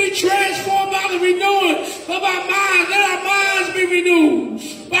 but to be transformed by the renewing of our minds. Let our minds be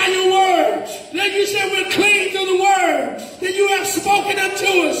renewed by your word. Then you said we're clean through the word that you have spoken unto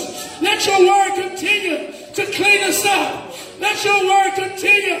us. Let your word continue to clean us up. Let your word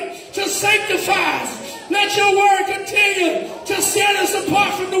continue to sanctify us. Let your word continue to set us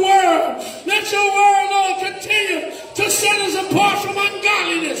apart from the world. Let your word, Lord, continue to set us apart from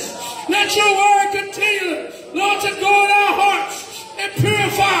ungodliness. Let your word continue, Lord, to go in our hearts and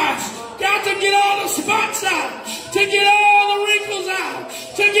purify us. God, to get all the spots out, to get all the wrinkles out,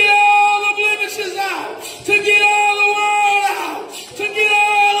 to get all the blemishes out, to get all the world out, to get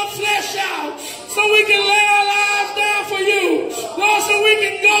all the flesh out, so we can lay our lives down for you, Lord, so we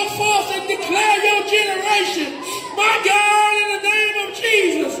can go forth and declare your generation. My God, in the name of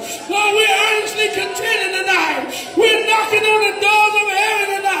Jesus, Lord, we're earnestly contending tonight. We're knocking on the doors of heaven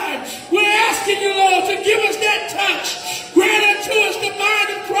tonight. We're asking you, Lord, to give us that touch. Grant unto us the mind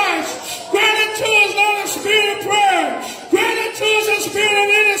of Christ. Grant unto us, Lord, a spirit of prayer. Grant unto us a spirit of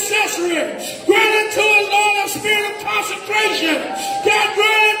intercessory. Grant unto us, Lord, a spirit of consecration. God,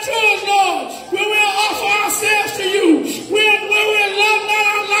 grant unto us, Lord, where we'll offer ourselves to you. Where we'll love not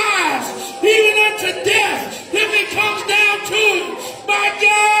our lives, even unto death, if it comes down to it. My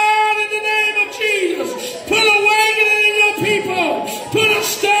God, in the name of Jesus, put a awakening in your people. Put a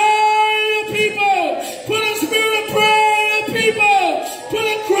stir in your people. Put a spirit of prayer in your people. Put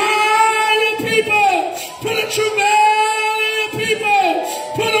a cry in your people. Put a travail in your people.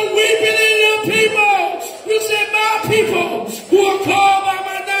 Put a weeping in your people. You said, my people who are called by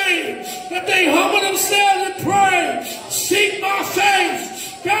my name, that they humble themselves and pray, seek my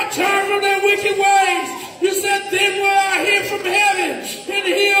face. God, turn from their wicked ways. You said, then will I hear from heaven and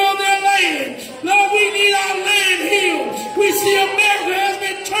heal their land. Lord, we need our land healed. We see America has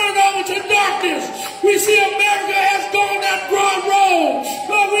been turned over to darkness. We see America has gone that broad road.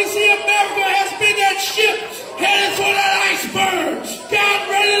 Lord, we see America has been that ship headed for that iceberg. God,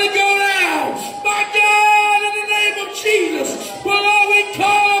 ready to go down. My God, in the name of Jesus. Well, Lord, we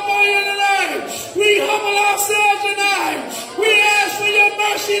call upon you tonight. We humble ourselves tonight. We ask for your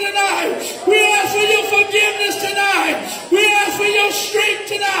mercy tonight. We ask for your forgiveness tonight. We ask for your strength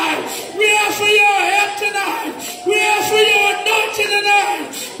tonight. We ask for your help tonight. We ask for your anointing tonight.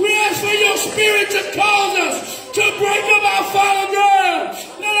 We ask for your spirit to cause us to break up our fallen ground.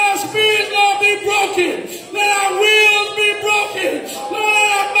 Let our spirits, Lord, be broken. Let our wills be broken. Lord,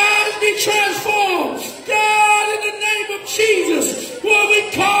 let our minds be transformed. God, in the name of Jesus, Lord, we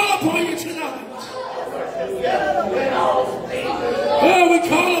call upon you tonight. Oh, we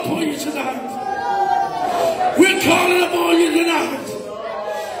call upon you tonight. We're calling upon you tonight.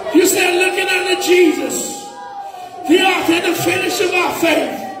 You said, looking unto Jesus, the author and the finisher of our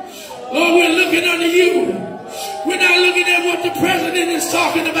faith. Lord, we're looking unto you. We're not looking at what the president is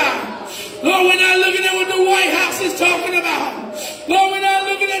talking about. Lord, we're not looking at what the White House is talking about. Lord, we're not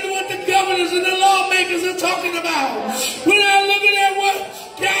looking at what the governors and the lawmakers are talking about. We're not looking at what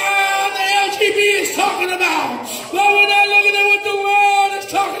God, the LGBT is talking about. Lord, we're not looking at what the world is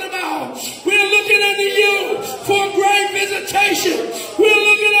talking about. We're looking unto you for a great visitation. We're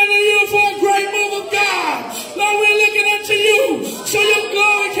looking unto you for a great move of God. Lord, we're looking unto you so your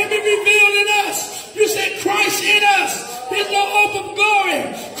glory can be revealed in us. You said Christ in us is the hope of glory.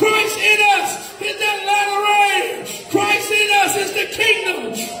 Christ in us is that latter rain. Christ in us is the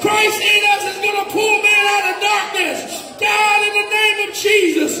kingdom. Christ in us is going to pull men out of darkness. God, in the name of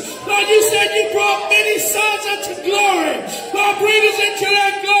Jesus, Lord, you said you brought many sons unto glory. Lord, bring us into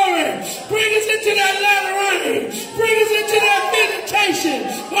that glory. Bring us into that latter rain. Bring us into that visitation.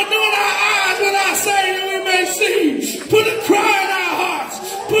 Anoint our eyes with our Savior we may see. Put a cry in our hearts.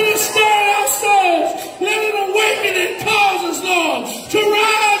 Put a stir in our souls. Let an awakening cause us, Lord, to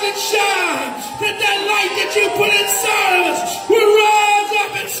rise and shine. That light that you put inside of us will rise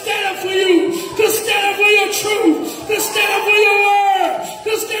up and stand up for you. To stand up for your truth. To stand up for your word.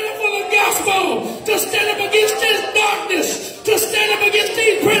 To stand up for the gospel. To stand up against this darkness. To stand up against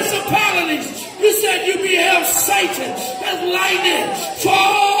these principalities. You said you beheld Satan as lightning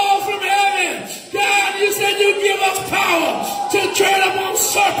fall from heaven. God, you said you give us power to tread upon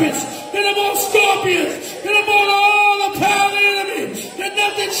serpents and upon scorpions and upon all the power of the enemy.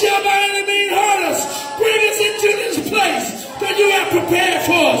 shall by any means hurt us. Bring us into this place that you have prepared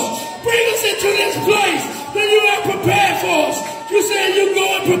for us. Bring us into this place that you have prepared for us. You said you go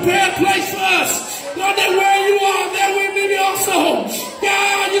and prepare a place for us. Lord, that where you are, there we may be also.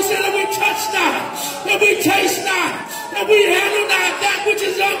 God, you said that we touch not, that we taste not, that we handle not that which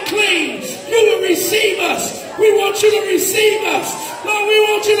is unclean. You will receive us. We want you to receive us. Lord, we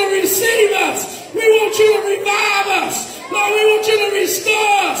want you to receive us. We want you to revive us. Lord, we want you to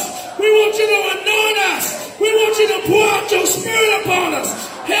restore us. We want you to anoint us. We want you to pour out your spirit upon us.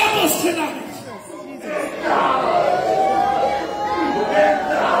 Help us tonight.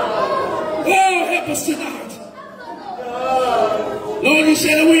 Oh, help us tonight. Lord, you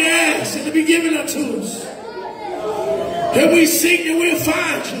said that we ask and to be given unto us. That we seek and we'll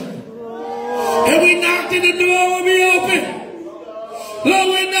find you. And we knocked and the door will be open. Lord,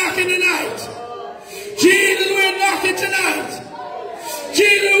 we're knocking tonight. Jesus, we're knocking tonight.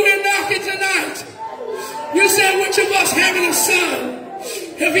 Jesus, we're knocking tonight. You said which of us having a son,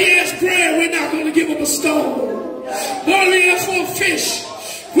 if he asks bread, we're not going to give him a stone. Lord, if he asks for a fish,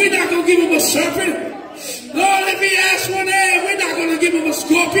 we're not going to give him a serpent. Lord, if he asks for an egg, we're not going to give him a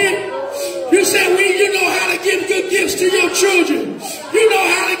scorpion. You said you know how to give good gifts to your children. You know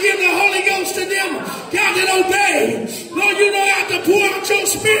how to give the Holy Ghost to them, God, that obey. Lord, you know how to pour out your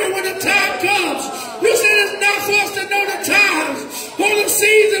spirit when the time comes. You said it's not for us to know the times or the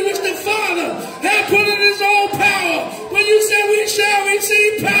season which the Father has put in his own power. But you said we shall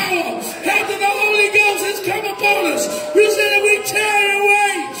receive power after the Holy Ghost has come upon us. You said that we tear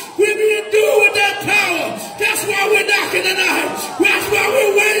away. We'll be endued with that power. That's why we're knocking tonight. That's why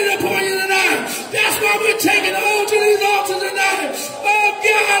we're waiting upon you tonight. That's why we're taking hold to these altars tonight. Oh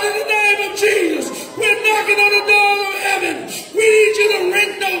God, in the name of Jesus, we're knocking on the doors of heaven. We need you to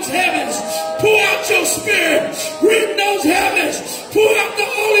rend those heavens. Pour out your spirit. Rend those heavens. Pour out the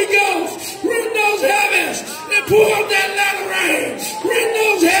Holy Ghost. Rend those heavens. And pour out that latter rain. Rend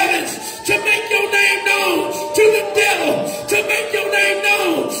those heavens to make your name known to the devil. To make your name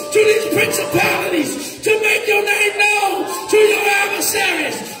known to these principalities. To make your name known to your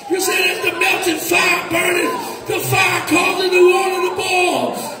adversaries. You said as the melting fire burning, the fire causes the water to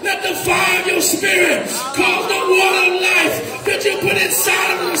boil. Let the fire of your spirit cause the water of life that you put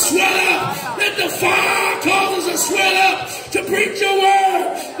inside of it to swell up. Let the fire cause us to swell up to preach your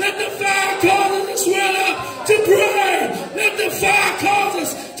word. Let the fire cause us to swell up to pray. Let the fire cause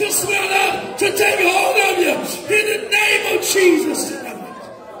us to swell up to take hold of you in the name of Jesus tonight.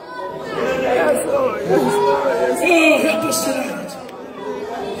 Oh, help us tonight.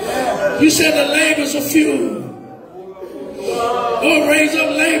 You said the labors are few. Oh, raise up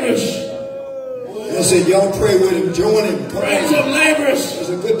laborers. I said, y'all pray with him, join him. Raise up laborers. There's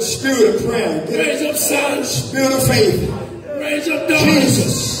a good spirit of prayer. Raise up sons. Spirit of faith. Raise up daughters.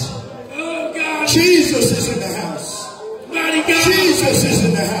 Jesus. Oh, God. Jesus is in the house. Mighty God. Jesus is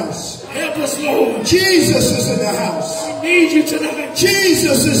in the house. Help us, Lord. Jesus is in the house. We need you tonight.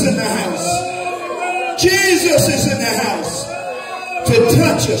 Jesus is in the house. Jesus is in the house. To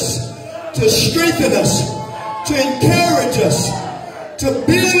touch us, to strengthen us, to encourage us, to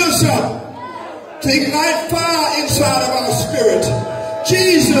build us up, to ignite fire inside of our spirit.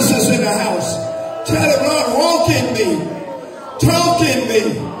 Jesus is in the house. Tell him, Lord, walk in me, talk in me,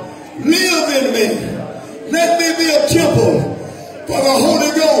 live in me. Let me be a temple for the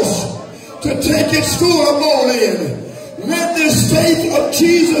Holy Ghost to take its full abode in. Let this faith of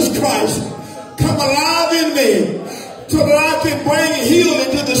Jesus Christ come alive in me so that I can bring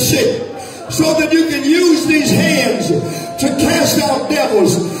healing to the sick, so that you can use these hands to cast out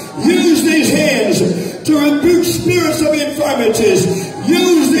devils, use these hands to rebuke spirits of infirmities,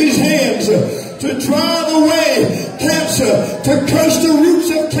 use these hands to drive away cancer, to curse the roots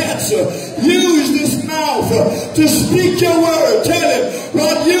of cancer, use this mouth to speak your word. Tell him,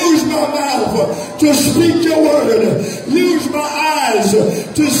 Lord, use my mouth to speak your word, use my eyes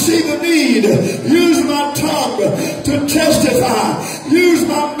to see the need, use my tongue to testify, use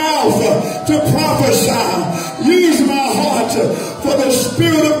my mouth to prophesy, use my heart for the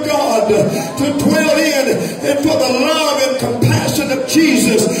Spirit of God to dwell in, and for the love and compassion of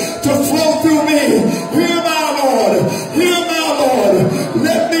Jesus to flow through me. Hear my Lord, hear my Lord.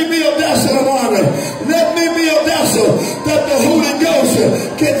 Let me be a vessel of honor. Let me be a vessel that the Holy Ghost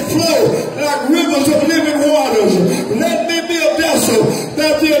can flow like rivers of living waters. Let me be a vessel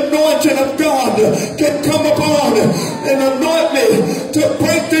that the anointing of God can come upon and anoint me to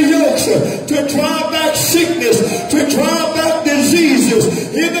break the yokes, to drive back sickness, to drive back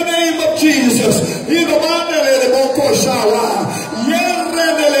diseases. In the name of Jesus. In the Lord,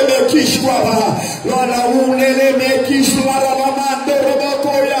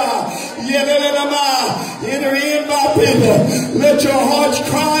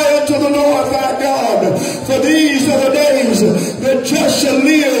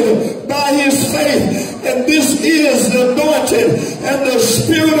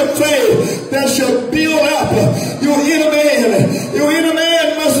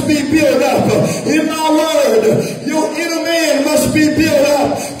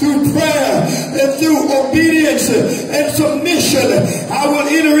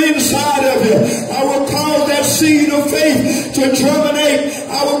 germinate.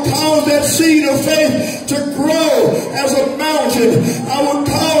 I will cause that seed of faith to grow as a mountain. I will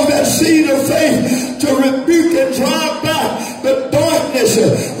cause that seed of faith to rebuke and drive back the darkness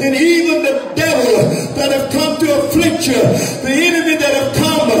and even the devil that have come to afflict you. The enemy that have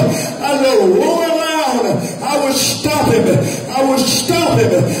come as a roaring lion. I will stop him. I will stop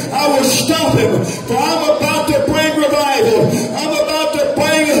him. I will stop him. For I'm about to bring revival. I'm about to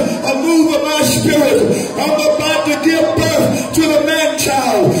bring a move of my spirit. I'm about to give birth to the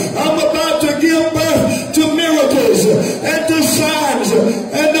man-child. I'm about to give birth to miracles and to signs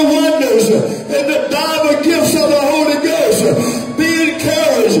and the wonders and the divine gifts of the Holy Ghost. Be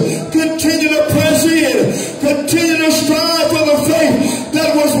encouraged. Continue to press in. Continue to strive for the faith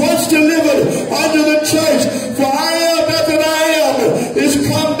that was once delivered unto the church. For I am that I am is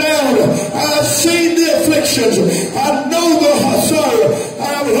come down. I have seen the afflictions. I know the sorrow. I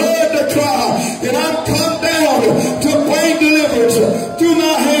have heard the cry. And I've come down to bring deliverance through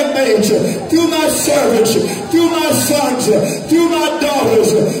my handmaids, through my servants, through my sons, through my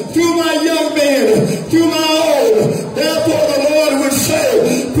daughters, through my young men, through my old. Therefore the Lord will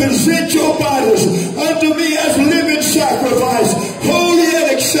say, present your bodies unto me as living sacrifice, holy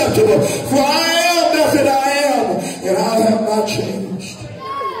and acceptable. For I am that I am, and I have not changed.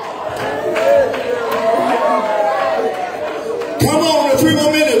 Come on, a few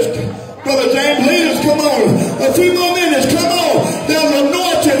more minutes. Brother James, leaders, come on. A few more minutes, come on. There's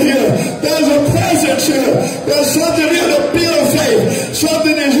anointing here. There's a presence here. There's something here to build faith.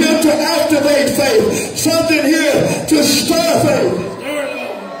 Something is here to activate faith. Something here to stir faith. Stir,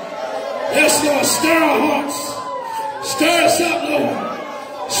 Lord. Yes, Lord. Stir our hearts. Stir us up,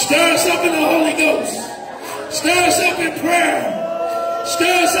 Lord. Stir us up in the Holy Ghost. Stir us up in prayer.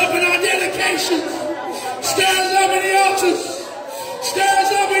 Stir us up in our dedications. Stir us up in the altars. Stir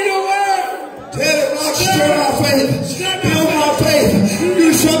us up in your word. Tell it, Lord, stir my faith. Build my faith.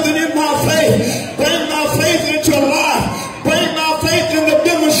 Do something in my faith. Bring my faith into life. Bring my faith into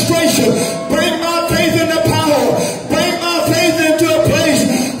demonstration. Bring my faith into power. Bring my faith into a place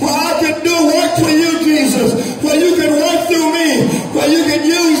where I can do work for you, Jesus. Where you can work through me. Where you can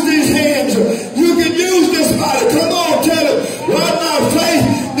use these hands. You can use this body. Come on, tell it. Lord, my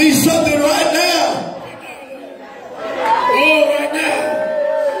faith needs something right now. Oh, right now.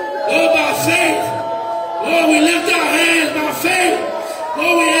 Oh, by faith. Lord, we lift our hands by faith.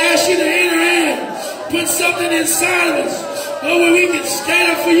 Lord, we ask you to enter in. Put something inside of us. Lord, where we can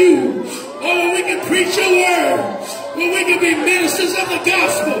stand up for you. Lord, where we can preach your word. Where we can be ministers of the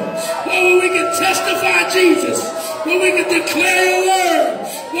gospel. Lord, where we can testify Jesus. Where we can declare your word.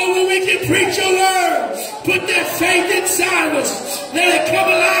 Lord, where we can preach your word. Put that faith inside of us. Let it come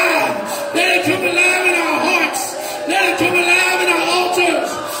alive. Let it come alive in our hearts. Let it come alive in our altars.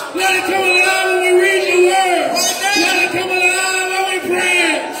 Let it come alive when we read your word. Let it come alive when we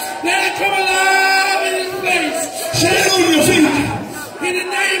pray. Let it come alive in this place. Stay on your feet. In the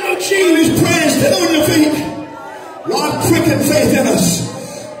name of When Jesus. he's praying, stay on your feet. Lord, quicken faith in us.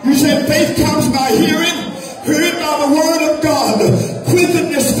 You said faith comes by hearing, hearing by the word of God.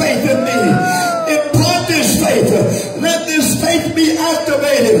 Quicken this faith in me. Impart this faith. Let this faith be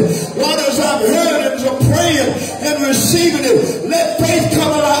activated. Lord, as I've heard and as I'm praying and receiving it, let faith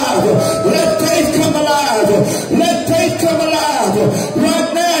come alive. Let faith come alive. Let faith come alive.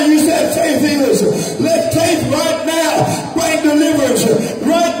 Right now, you said faith is. Let faith right now bring deliverance.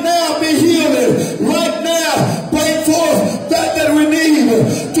 Right now, be healing. Right now, bring forth that we need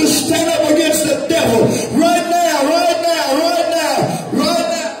to stand up against the devil. Right now, right now, right now, right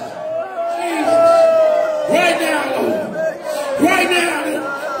now. Right now, Lord. Right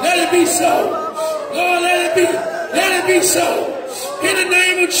now. Let it be so. Lord, let it be so. In the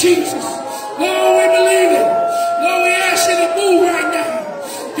name of Jesus. Lord, we believe it. Lord, we ask you to move right now.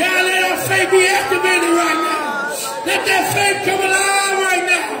 God, let our faith be activated right now. Let that faith come alive right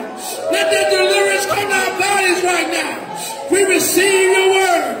now. Let that deliverance come to our bodies right now. We receive your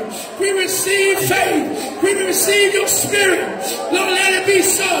word. We receive faith. We receive your spirit. Lord, let it be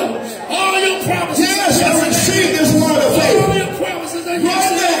so. All your promises. Yes, I receive this word of faith. All your promises are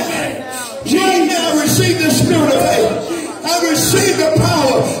yes and amen. Right now, I receive the spirit of faith. I receive the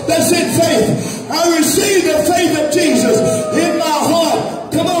power that's in faith. I receive the faith of Jesus in my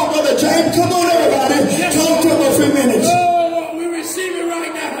heart. Come on, Brother James. Come on, everybody. Talk to him a few minutes. Oh, Lord, we receive it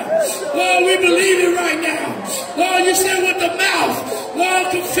right now. Lord, we believe it right now. Lord, you said with the mouth,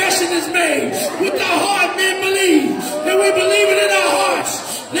 Lord, confession is made. With the heart, men believe. And we believe it in our hearts.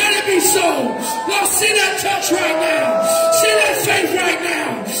 Let it be so. Lord, see that touch right now. See that faith right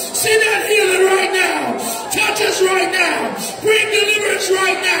now. See that healing right now. Touch us right now. Bring deliverance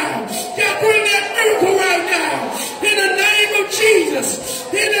right now. God, bring that miracle right now. In the name of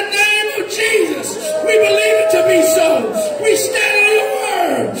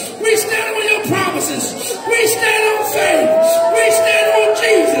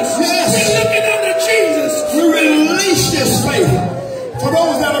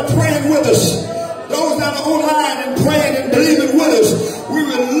are praying with us, those that are online and praying and believing with us, we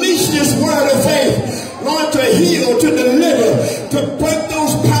release this word of faith, Lord, to heal, to deliver, to break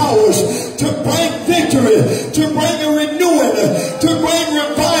those powers, to bring victory, to bring a renewing, to bring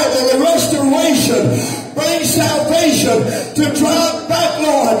revival, a restoration, bring salvation, to drive back,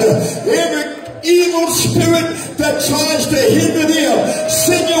 Lord, every evil spirit that tries to hinder them.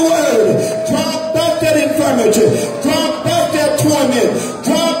 Send your word. Drive back that infirmity. Drive back that torment.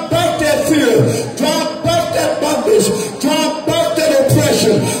 Drive back that fear. Drive back that bondage. Drive back that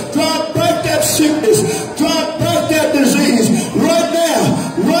oppression. Drive back that sickness. Drive back that disease. Right now.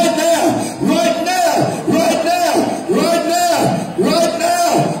 Right now. Right now. Right now. Right now. Right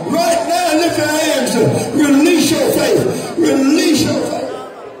now. Right now. Lift your hands. Release your faith. Release your faith.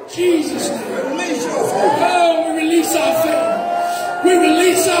 Jesus' name. Release your faith. Oh, we release our faith. We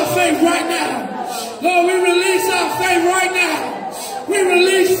release our faith right now. Lord, we release our faith right now. We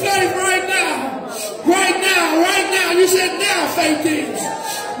release faith right now. Right now, right now. You said now faith is.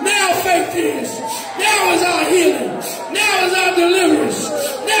 Now faith is. Now is our healing. Now is our deliverance.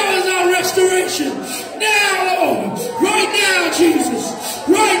 Now is our restoration. Now, Lord. Right now, Jesus.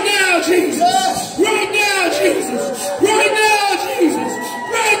 Right now, Jesus. Right now, Jesus. Right now, Jesus.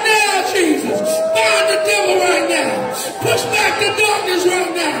 Right now, Jesus. Bind the devil right now. Push back the darkness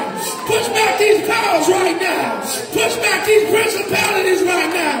right now. Push back these powers right now. Push back these principalities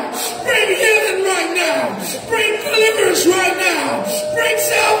right now. Bring healing right now. Bring deliverance right now. Bring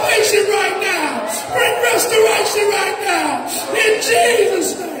salvation right now. Bring restoration right now. In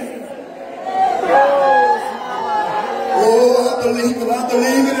Jesus' name. Oh, I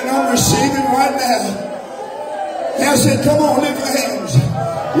believe it, and I'm receiving right now. And I said, come on, lift your hands.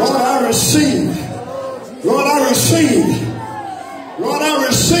 Lord, I receive. Lord, I receive. Lord, I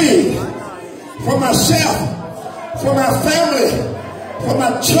receive for myself, for my family, for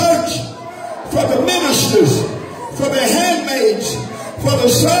my church, for the ministers, for the handmaids, for the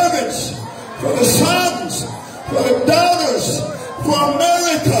servants, for the sons, for the daughters, for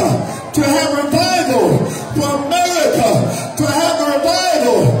America to have revival, for America to have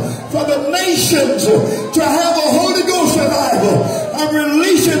revival, for the nations to have a Holy Ghost revival. I'm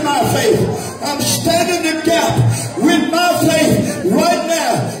releasing my faith. I'm standing the gap with my faith right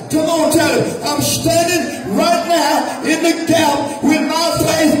now. Come on, tell it. I'm standing right now in the gap with my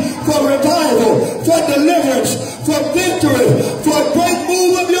faith for revival, for deliverance, for victory, for a great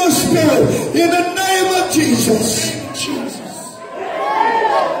move of your spirit in the name of Jesus. Jesus.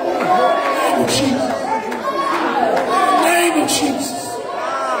 Name of Jesus. Name of Jesus.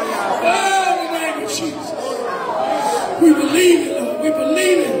 Oh, the name of Jesus. We believe it, Lord. We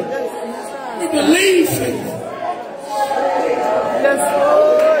believe it. We believe faith. Yes,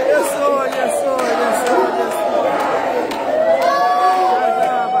 Lord. Yes, Lord. Yes, Lord. Yes, Lord. Yes, Lord.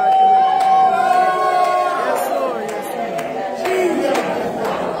 Yes, Lord. Yes, Lord.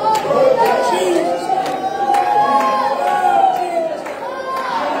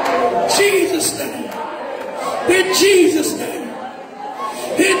 Jesus' name. In Jesus' name.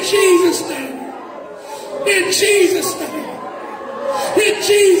 In Jesus' name. In Jesus' name. In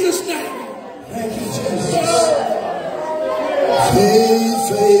Jesus' name. Thank you, Jesus. Faith,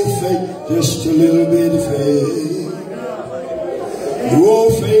 faith, faith, just a little bit of faith. Oh,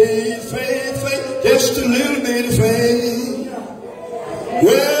 faith, faith, faith, just a little bit of faith.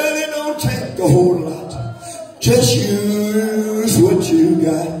 Well, it don't take a whole lot. Just use what you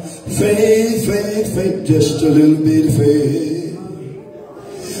got. Faith, faith, faith, just a little bit of faith.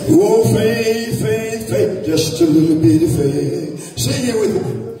 Oh, faith, faith, faith, just a little bit of faith. Sing it with me.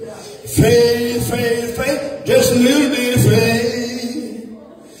 Faith, faith, faith, just a little bit of faith.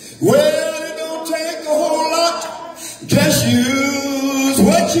 Well, it don't take a whole lot. Just use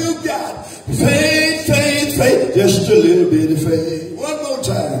what you got. Faith, faith, faith, just a little bit of faith. One more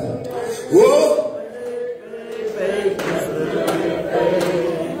time. Whoa.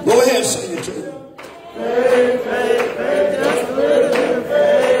 Go ahead, sing it to me. Faith, faith, faith, just a little bit of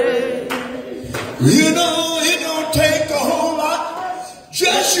faith. You know, it don't take a whole lot.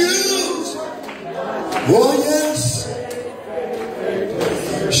 Just use. Oh, yes.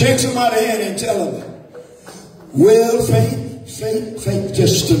 Shake somebody's hand and tell them, well, faith, faith, faith,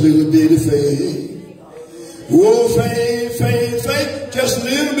 just a little bit of faith. Oh, faith, faith, faith, just a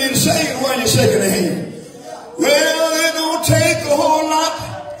little bit of saying while you're shaking the hand. Well, it don't take a whole lot.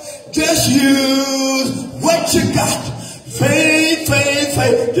 Just use what you got. Faith, faith,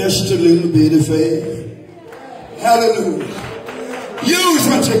 faith, just a little bit of faith. Hallelujah. Use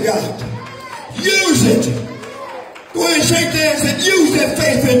what you got. Use it. Go ahead and shake their hands and use that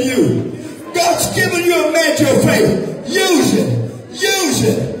faith in you. God's given you a measure of faith. Use it. Use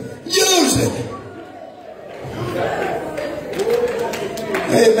it. Use it.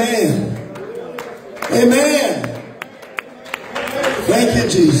 Amen. Amen. Thank you,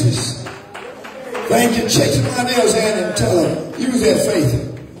 Jesus. Thank you. Shake somebody else's hand and tell them, use that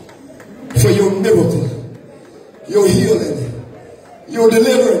faith for your miracle, your healing, your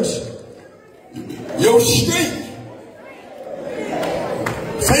deliverance, your strength.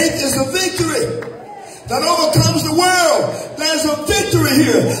 Faith is a victory that overcomes the world. There's a victory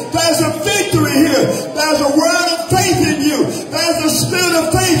here. There's a victory here. There's a word of faith in you. There's a spirit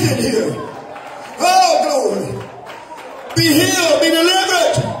of faith in here. Oh, glory. Be healed. Be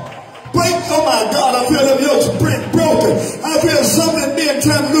delivered. Break. Oh, my God. I feel the yokes broken. I feel something being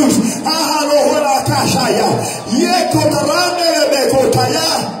turned loose.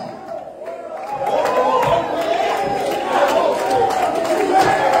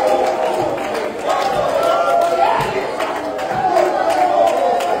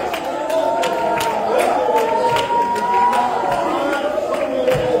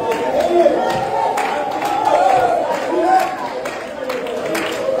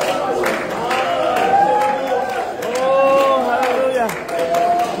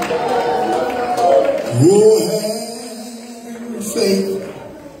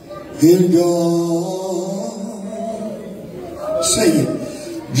 In God, sing it.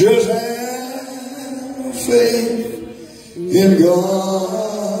 Just have faith in God.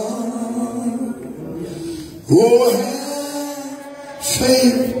 Oh, have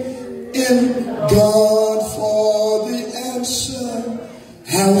faith in God for the answer.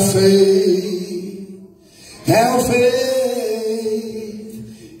 Have faith. Have faith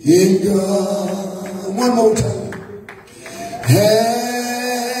in God. One more time. Have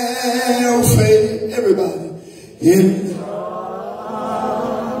faith, everybody, in God.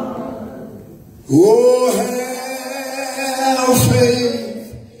 Oh, have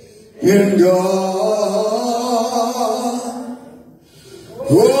faith in God.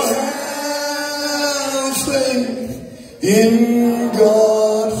 Oh, have faith in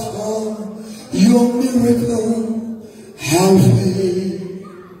God for your miracle. Have faith.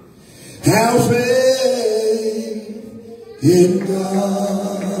 Have faith in God.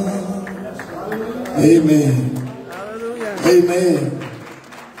 Amen. Hallelujah. Amen.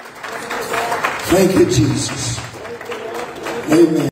 Thank you, Jesus. Amen.